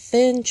to be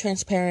thin,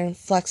 transparent,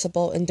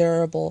 flexible, and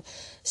durable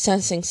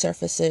sensing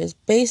surfaces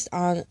based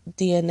on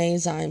DNA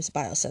enzymes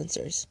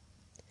biosensors.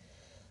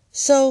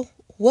 So,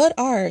 what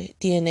are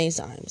DNA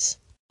enzymes?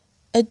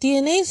 A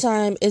DNA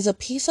enzyme is a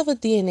piece of a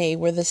DNA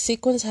where the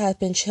sequence has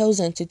been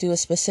chosen to do a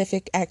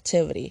specific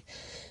activity.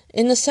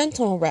 In the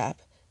Sentinel Wrap,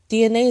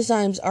 DNA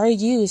enzymes are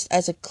used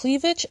as a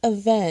cleavage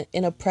event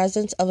in the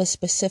presence of a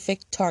specific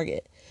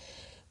target.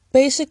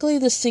 Basically,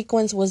 the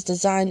sequence was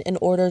designed in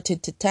order to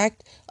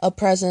detect a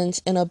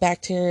presence in a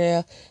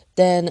bacteria,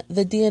 then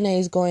the DNA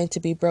is going to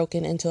be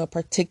broken into a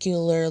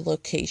particular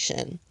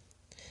location,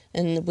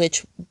 in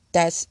which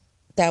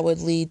that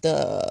would lead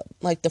the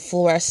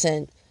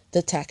fluorescent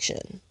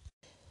detection.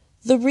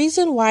 The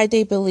reason why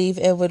they believe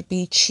it would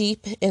be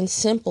cheap and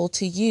simple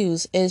to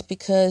use is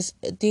because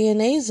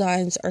DNA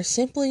enzymes are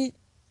simply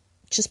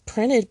just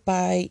printed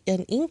by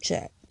an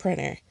inkjet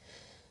printer,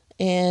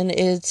 and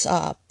it's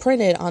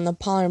printed on the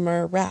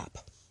polymer wrap.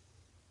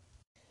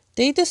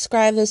 They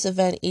describe this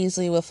event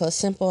easily with a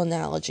simple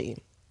analogy.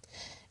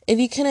 If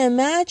you can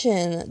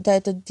imagine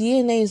that the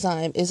DNA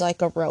enzyme is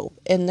like a rope,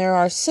 and there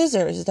are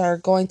scissors that are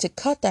going to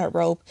cut that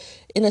rope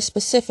in a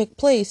specific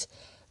place,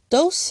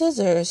 those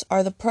scissors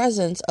are the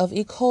presence of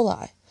E.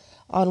 coli.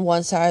 On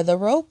one side of the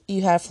rope,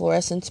 you have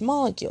fluorescence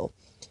molecule.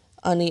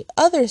 On the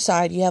other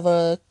side, you have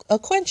a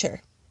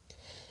quencher.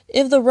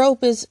 If the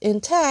rope is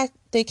intact,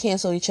 they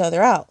cancel each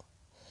other out.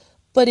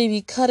 But if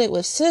you cut it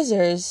with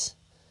scissors,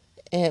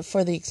 and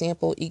for the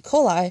example E.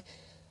 coli,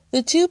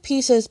 the two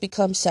pieces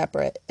become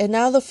separate, and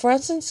now the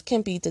fluorescence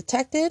can be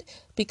detected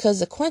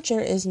because the quencher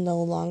is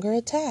no longer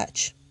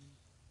attached.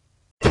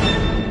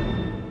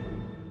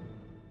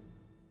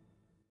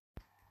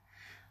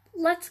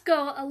 Let's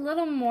go a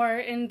little more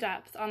in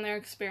depth on their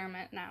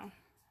experiment now.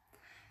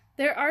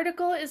 Their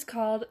article is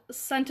called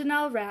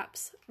Sentinel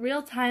Wraps: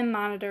 Real-Time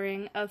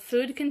Monitoring of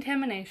Food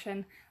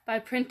Contamination by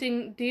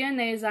Printing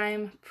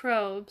DNAzyme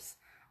Probes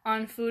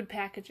on Food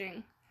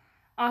Packaging.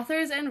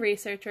 Authors and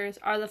researchers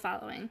are the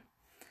following.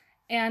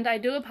 And I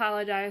do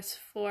apologize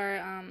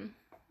for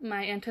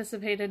my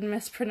anticipated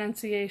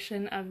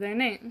mispronunciation of their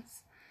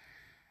names.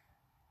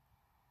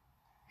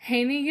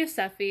 Hani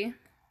Yousefi,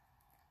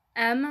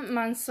 M.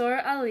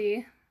 Mansour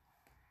Ali,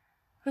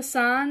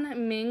 Hussan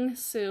Ming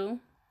Su,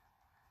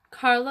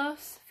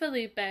 Carlos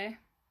Felipe,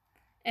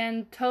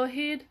 and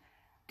Tauhid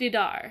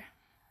Didar.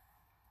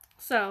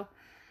 So,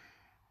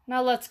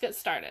 now let's get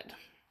started.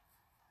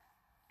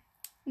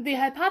 The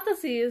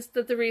hypotheses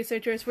that the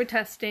researchers were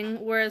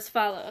testing were as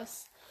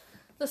follows.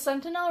 The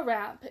Sentinel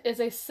wrap is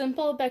a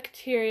simple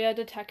bacteria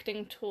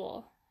detecting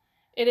tool.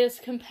 It is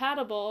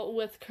compatible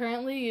with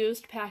currently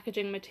used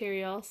packaging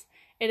materials,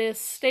 it is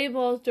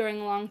stable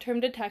during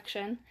long-term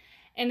detection,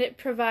 and it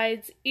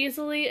provides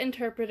easily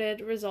interpreted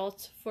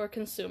results for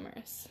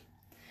consumers.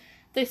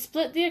 They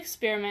split the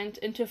experiment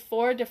into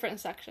 4 different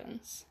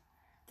sections.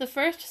 The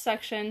first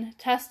section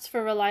tests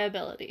for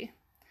reliability,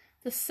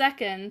 the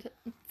second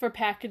for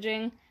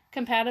packaging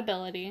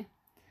compatibility,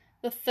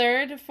 the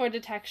third for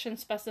detection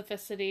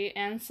specificity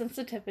and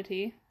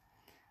sensitivity,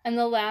 and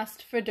the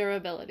last for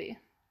durability.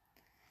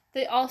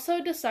 They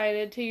also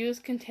decided to use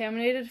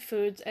contaminated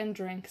foods and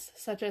drinks,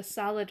 such as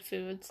solid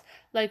foods,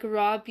 like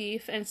raw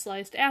beef and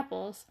sliced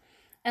apples,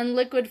 and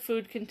liquid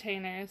food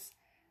containers,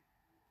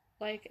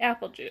 like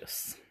apple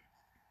juice.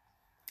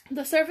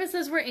 The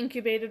surfaces were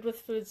incubated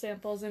with food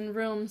samples in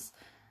room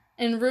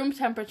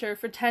temperature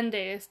for 10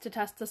 days to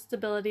test the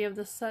stability of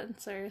the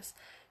sensors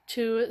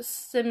to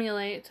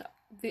simulate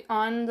the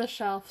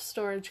on-the-shelf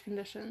storage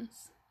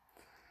conditions.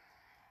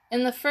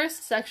 In the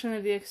first section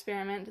of the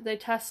experiment, they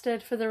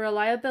tested for the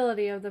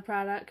reliability of the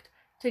product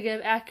to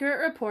give accurate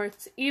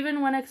reports even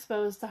when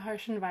exposed to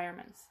harsh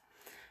environments.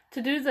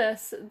 To do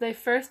this, they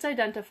first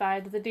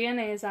identified the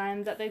DNA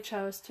enzyme that they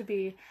chose to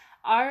be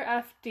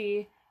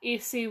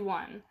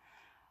RFD-EC1,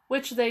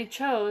 which they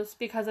chose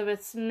because of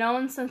its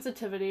known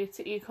sensitivity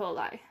to E.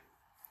 coli.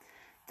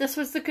 This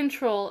was the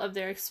control of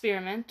their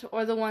experiment,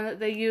 or the one that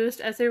they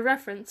used as a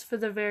reference for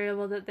the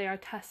variable that they are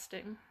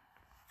testing.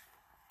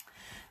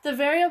 The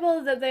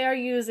variable that they are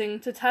using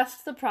to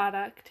test the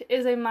product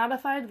is a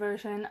modified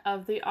version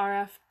of the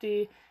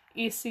RFD-EC1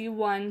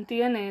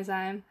 DNA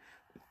enzyme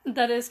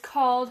that is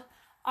called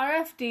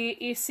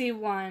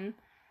RFD-EC1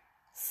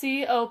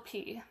 COP.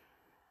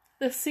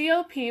 The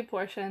COP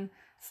portion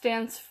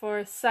stands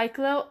for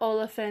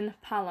cycloolefin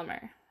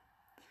polymer.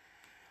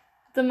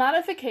 The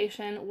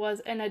modification was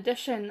an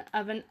addition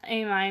of an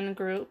amine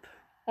group,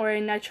 or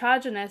a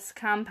nitrogenous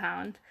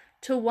compound,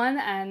 to one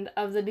end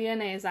of the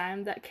DNA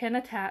enzyme that can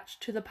attach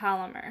to the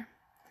polymer.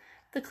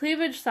 The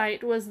cleavage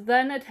site was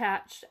then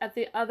attached at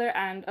the other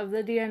end of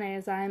the DNA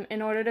enzyme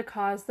in order to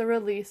cause the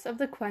release of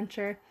the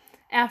quencher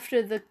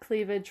after the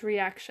cleavage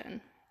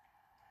reaction.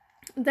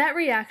 That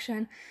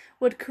reaction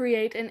would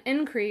create an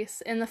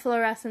increase in the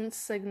fluorescence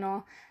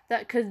signal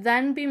that could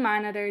then be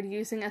monitored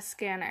using a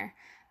scanner,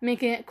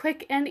 making it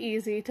quick and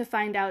easy to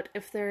find out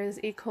if there is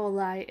E.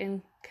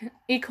 coli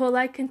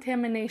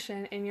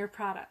contamination in your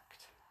product.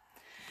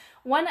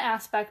 One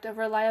aspect of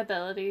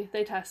reliability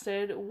they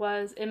tested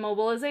was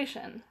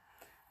immobilization.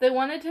 They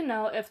wanted to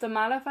know if the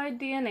modified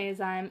DNA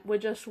enzyme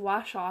would just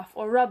wash off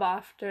or rub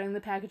off during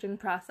the packaging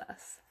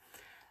process.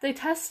 They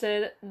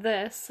tested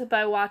this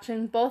by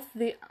washing both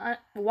the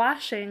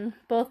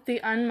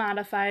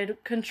unmodified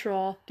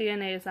control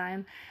DNA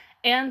enzyme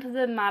and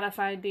the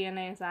modified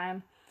DNA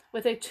enzyme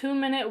with a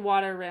 2-minute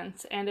water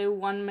rinse and a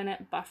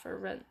 1-minute buffer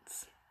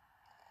rinse.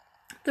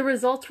 The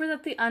results were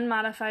that the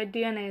unmodified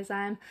DNA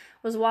enzyme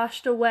was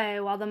washed away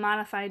while the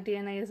modified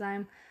DNA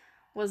enzyme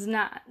was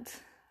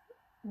not.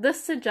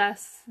 This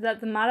suggests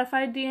that the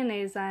modified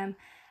DNA enzyme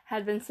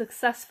had been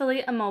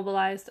successfully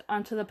immobilized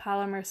onto the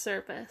polymer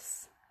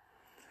surface.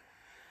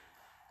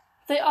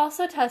 They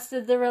also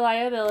tested the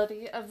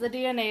reliability of the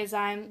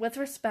DNAzyme with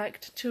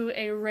respect to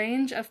a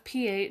range of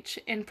pH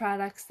in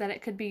products that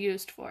it could be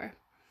used for.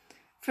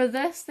 For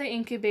this, they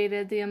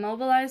incubated the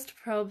immobilized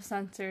probe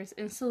sensors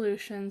in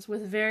solutions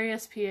with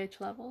various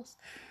pH levels,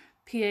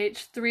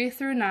 pH 3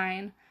 through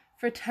 9,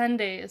 for 10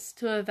 days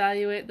to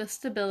evaluate the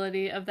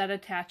stability of that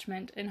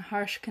attachment in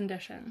harsh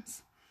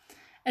conditions.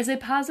 As a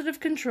positive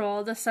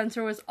control, the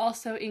sensor was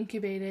also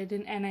incubated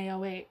in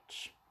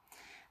NaOH.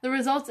 The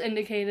results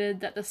indicated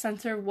that the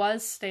sensor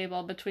was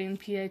stable between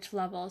pH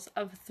levels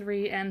of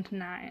 3 and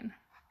 9.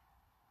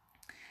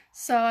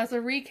 So, as a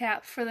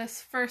recap for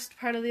this first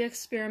part of the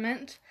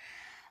experiment,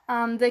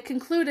 they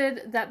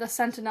concluded that the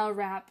Sentinel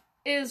wrap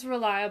is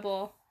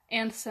reliable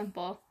and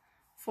simple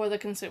for the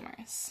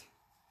consumers.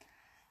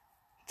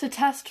 To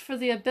test for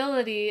the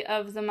ability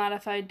of the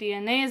modified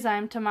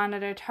DNAzyme to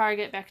monitor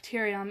target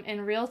bacterium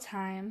in real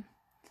time,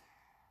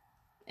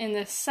 in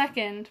this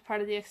second part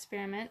of the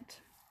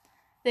experiment,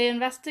 they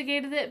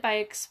investigated it by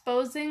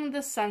exposing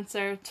the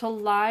sensor to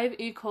live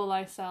E.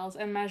 coli cells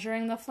and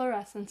measuring the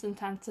fluorescence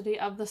intensity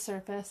of the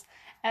surface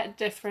at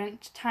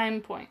different time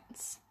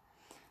points.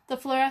 The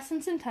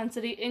fluorescence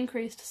intensity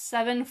increased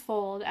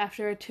 7-fold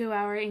after a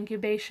 2-hour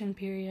incubation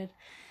period,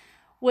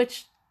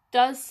 which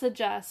does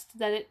suggest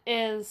that it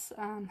is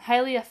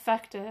highly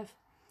effective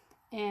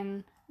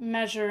in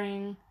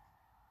measuring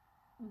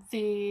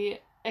the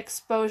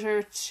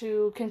exposure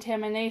to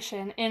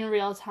contamination in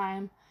real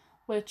time,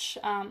 which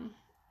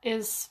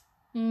is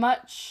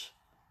much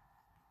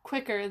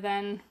quicker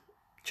than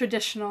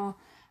traditional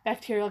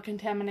bacterial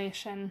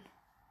contamination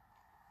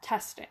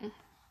testing.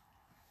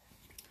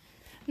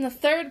 And the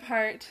third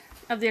part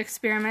of the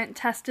experiment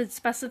tested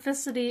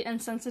specificity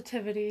and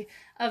sensitivity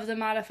of the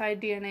modified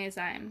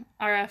DNAzyme,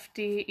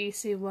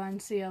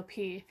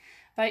 RFD-EC1-COP,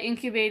 by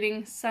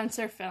incubating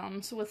sensor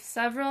films with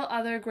several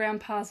other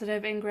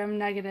gram-positive and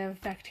gram-negative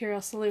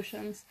bacterial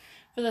solutions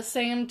for the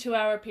same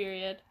 2-hour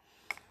period.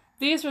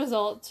 These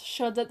results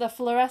showed that the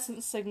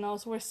fluorescence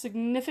signals were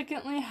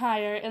significantly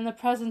higher in the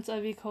presence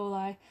of E.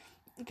 coli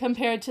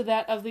compared to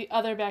that of the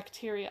other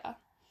bacteria.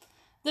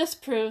 This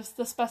proves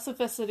the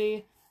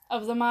specificity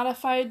of the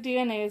modified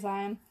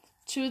DNAzyme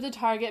to the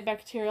target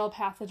bacterial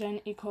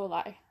pathogen E.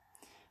 coli.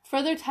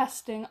 Further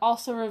testing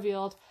also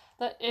revealed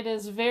that it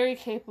is very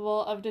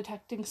capable of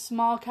detecting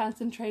small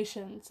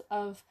concentrations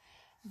of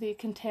the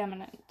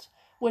contaminant,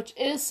 which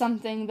is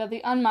something that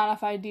the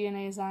unmodified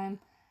DNAzyme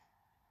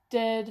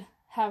did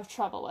have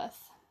trouble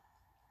with.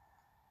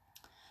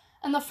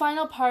 And the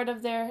final part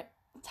of their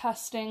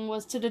testing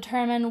was to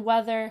determine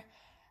whether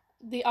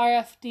the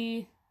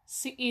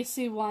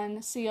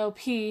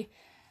RFD-EC1-COP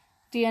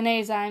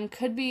DNAzyme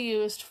could be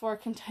used for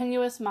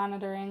continuous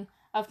monitoring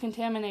of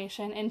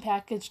contamination in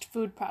packaged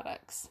food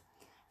products.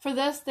 For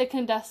this, they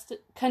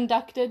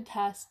conducted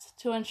tests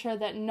to ensure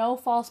that no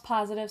false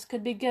positives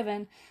could be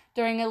given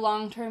during a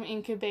long-term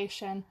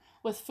incubation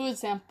with food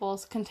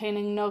samples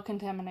containing no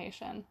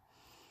contamination.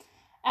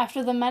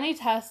 After the many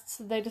tests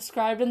they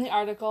described in the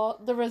article,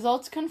 the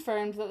results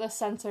confirmed that the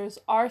sensors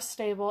are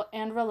stable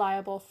and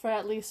reliable for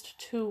at least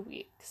 2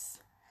 weeks.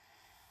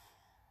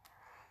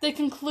 They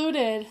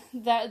concluded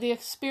that the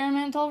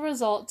experimental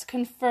results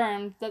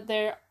confirmed that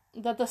the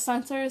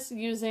sensors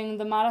using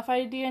the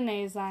modified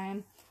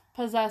DNAzyme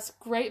possess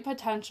great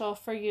potential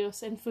for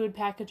use in food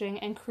packaging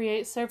and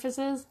create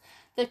surfaces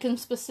that can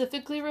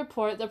specifically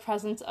report the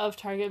presence of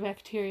target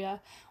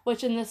bacteria,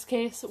 which in this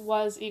case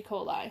was E.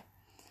 coli,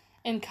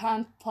 in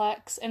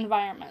complex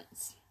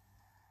environments.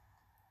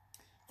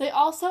 They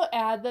also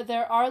add that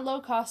there are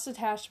low-cost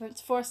attachments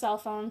for cell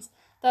phones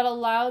that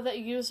allow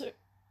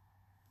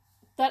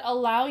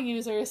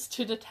users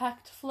to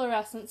detect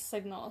fluorescence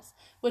signals,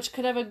 which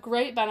could have a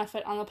great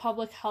benefit on the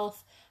public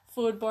health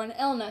foodborne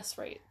illness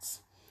rates.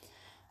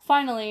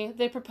 Finally,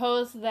 they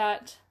propose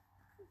that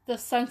the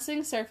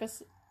sensing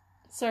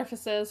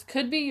surfaces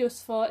could be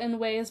useful in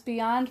ways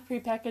beyond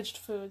prepackaged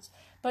foods,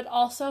 but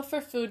also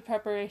for food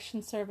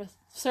preparation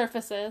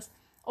surfaces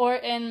or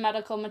in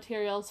medical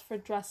materials for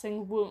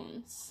dressing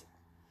wounds.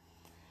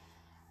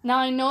 Now,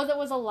 I know that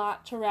was a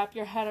lot to wrap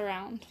your head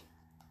around,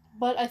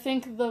 but I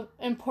think the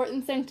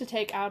important thing to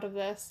take out of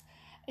this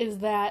is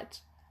that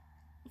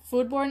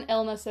foodborne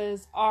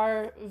illnesses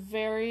are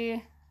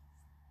very,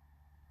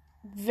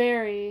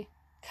 very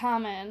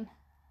common,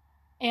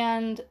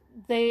 and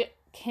they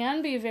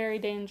can be very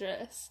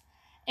dangerous.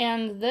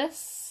 And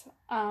this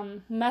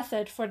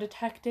method for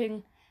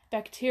detecting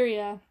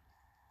bacteria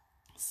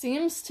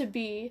seems to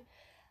be,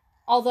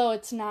 although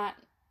it's not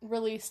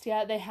released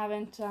yet, they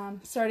haven't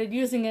started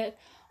using it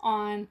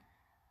on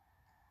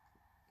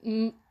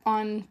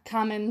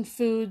common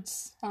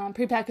foods,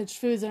 prepackaged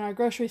foods in our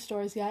grocery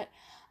stores yet.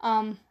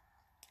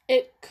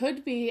 It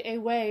could be a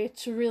way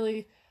to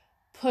really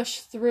push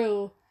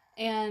through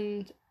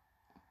and,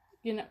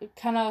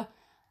 kind of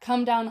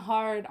come down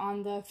hard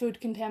on the food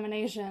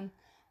contamination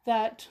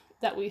that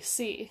we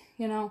see.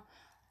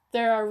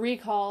 There are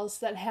recalls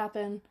that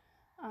happen.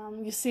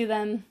 You see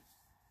them,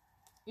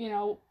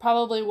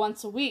 probably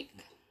once a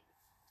week.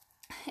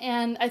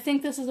 And I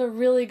think this is a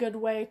really good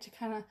way to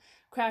kind of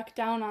crack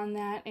down on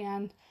that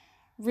and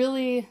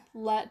really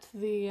let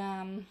the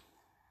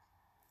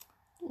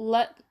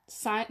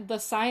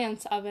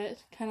science of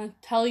it kind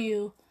of tell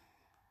you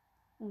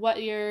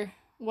what you're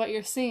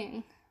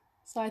seeing.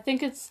 So I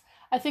think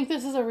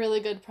this is a really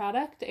good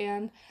product,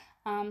 and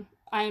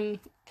I'm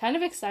kind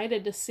of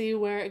excited to see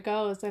where it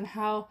goes and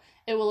how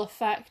it will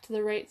affect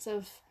the rates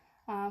of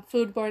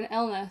foodborne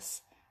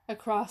illness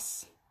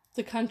across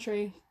the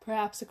country,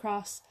 perhaps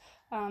across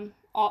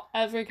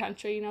every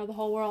country, the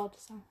whole world.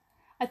 So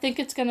I think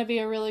it's going to be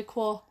a really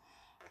cool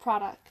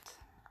product.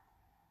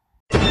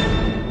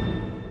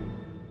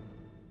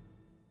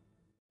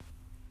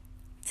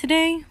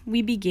 Today,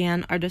 we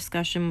began our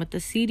discussion with the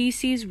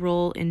CDC's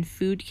role in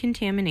food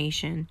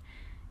contamination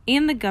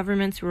and the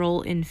government's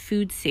role in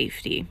food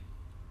safety.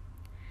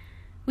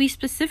 We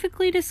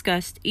specifically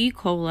discussed E.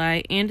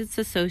 coli and its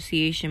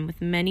association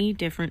with many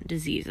different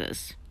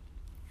diseases.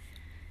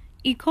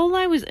 E.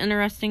 coli was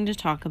interesting to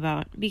talk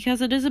about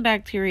because it is a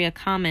bacteria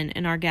common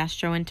in our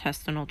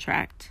gastrointestinal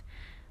tract,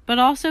 but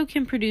also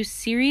can produce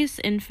serious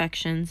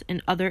infections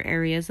in other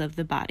areas of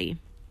the body.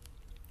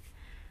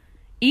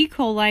 E.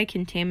 coli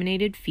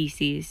contaminated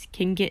feces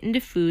can get into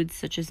foods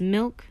such as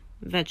milk,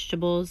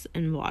 vegetables,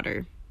 and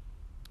water.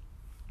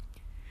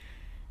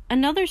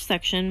 Another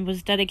section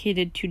was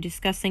dedicated to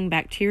discussing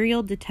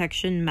bacterial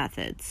detection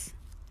methods.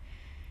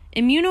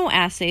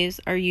 Immunoassays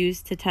are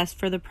used to test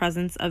for the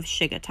presence of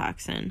Shiga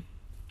toxin.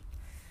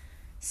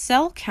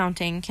 Cell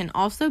counting can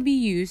also be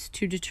used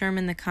to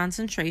determine the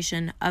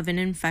concentration of an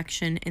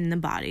infection in the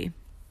body.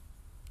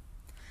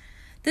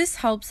 This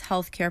helps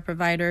healthcare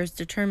providers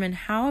determine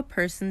how a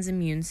person's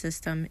immune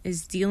system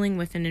is dealing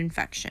with an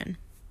infection.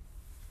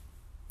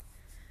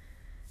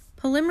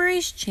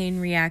 Polymerase chain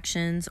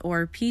reactions,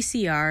 or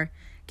PCR,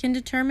 can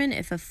determine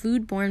if a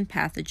foodborne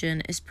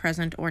pathogen is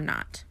present or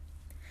not.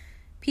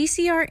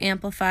 PCR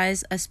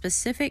amplifies a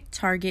specific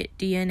target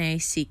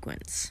DNA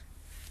sequence.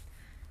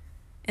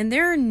 And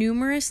there are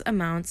numerous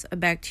amounts of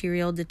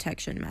bacterial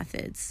detection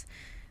methods,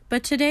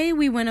 but today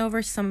we went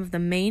over some of the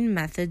main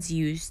methods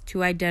used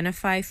to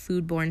identify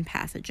foodborne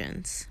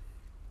pathogens.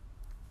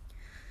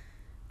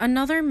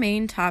 Another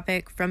main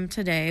topic from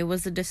today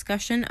was a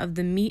discussion of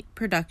the meat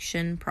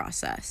production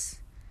process.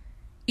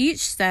 Each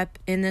step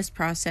in this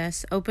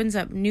process opens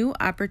up new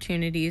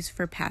opportunities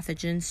for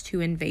pathogens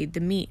to invade the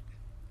meat.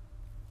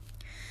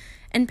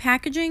 And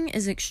packaging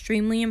is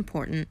extremely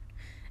important,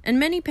 and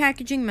many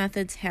packaging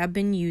methods have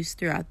been used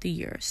throughout the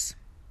years.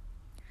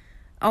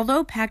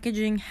 Although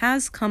packaging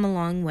has come a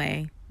long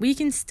way, we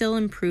can still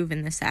improve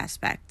in this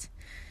aspect,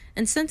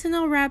 and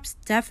Sentinel wraps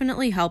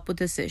definitely help with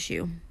this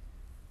issue.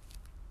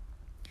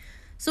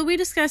 So we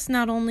discussed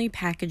not only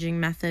packaging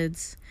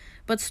methods,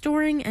 but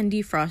storing and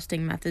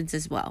defrosting methods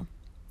as well.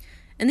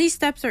 And these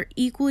steps are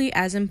equally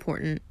as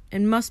important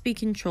and must be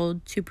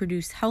controlled to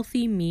produce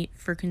healthy meat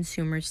for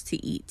consumers to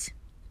eat.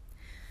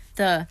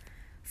 The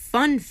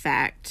fun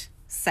fact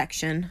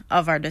section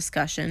of our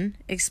discussion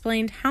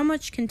explained how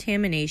much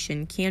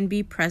contamination can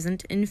be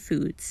present in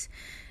foods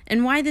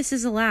and why this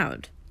is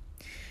allowed.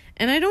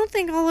 And I don't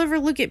think I'll ever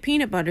look at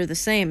peanut butter the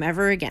same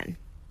ever again.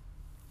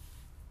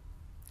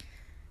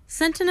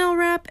 Sentinel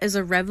wrap is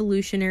a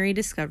revolutionary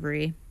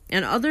discovery,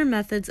 and other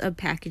methods of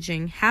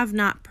packaging have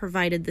not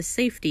provided the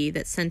safety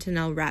that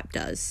Sentinel wrap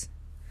does.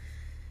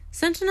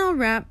 Sentinel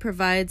wrap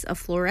provides a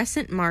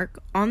fluorescent mark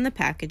on the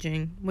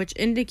packaging which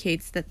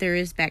indicates that there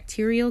is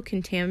bacterial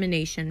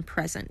contamination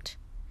present.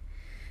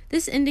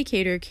 This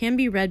indicator can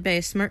be read by a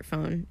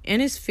smartphone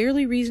and is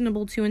fairly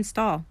reasonable to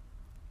install.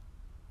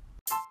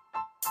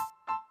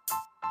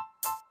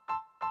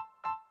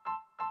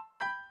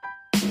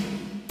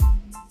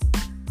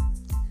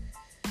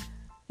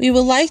 We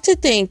would like to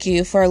thank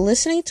you for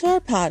listening to our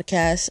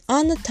podcast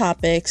on the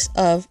topics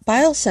of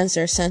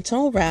biosensor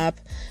Sentinel wrap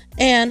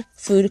and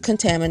food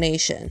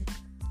contamination.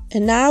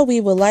 And now we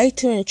would like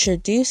to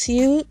introduce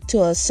you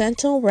to a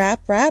Sentinel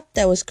wrap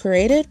that was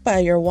created by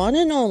your one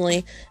and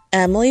only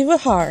Emily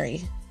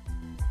Vihari.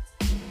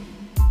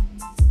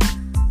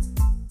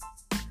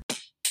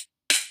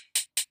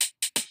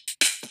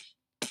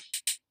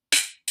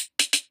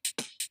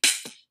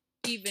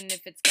 Even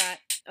if it's got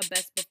a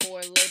best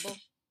before label,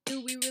 do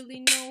we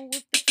really know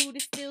if the food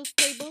is still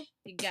stable?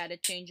 You gotta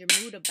change your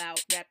mood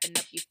about wrapping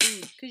up your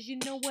food, 'cause you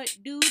know what,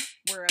 dude?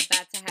 We're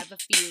about to have a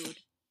feud.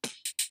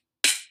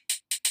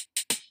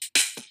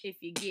 If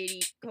you get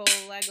E.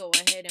 coli, go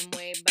ahead and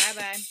wave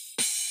bye-bye.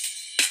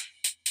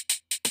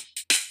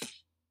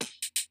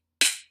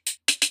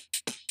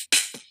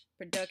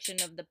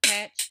 Production of the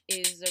patch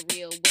is a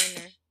real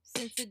winner,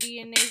 since the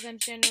DNA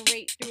enzymes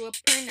generate through a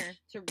printer.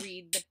 To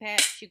read the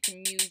patch, you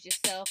can use your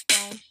cell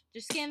phone.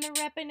 Just scan the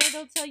wrap and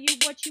it'll tell you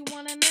what you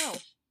want to know.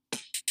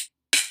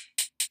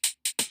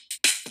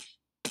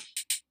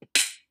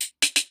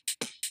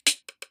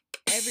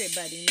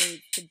 Everybody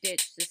needs to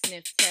ditch the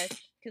sniff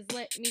test, 'cause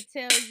let me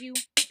tell you,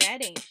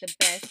 that ain't the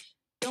best.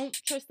 Don't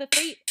trust the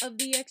fate of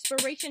the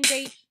expiration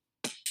date.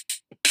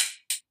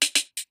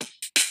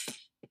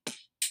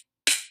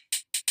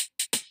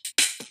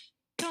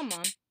 Come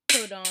on,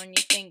 put on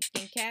your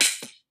thinking cap.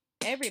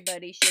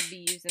 Everybody should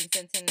be using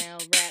Sentinel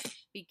rap.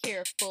 Be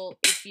careful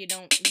if you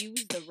don't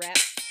use the rap.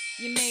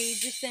 You may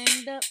just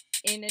end up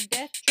in a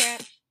death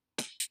trap.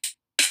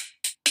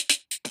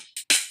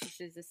 This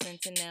is a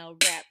Sentinel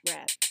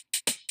rap.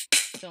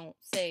 Don't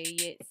say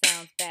it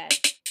sounds bad.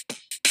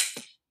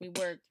 We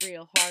worked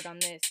real hard on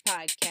this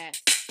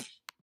podcast.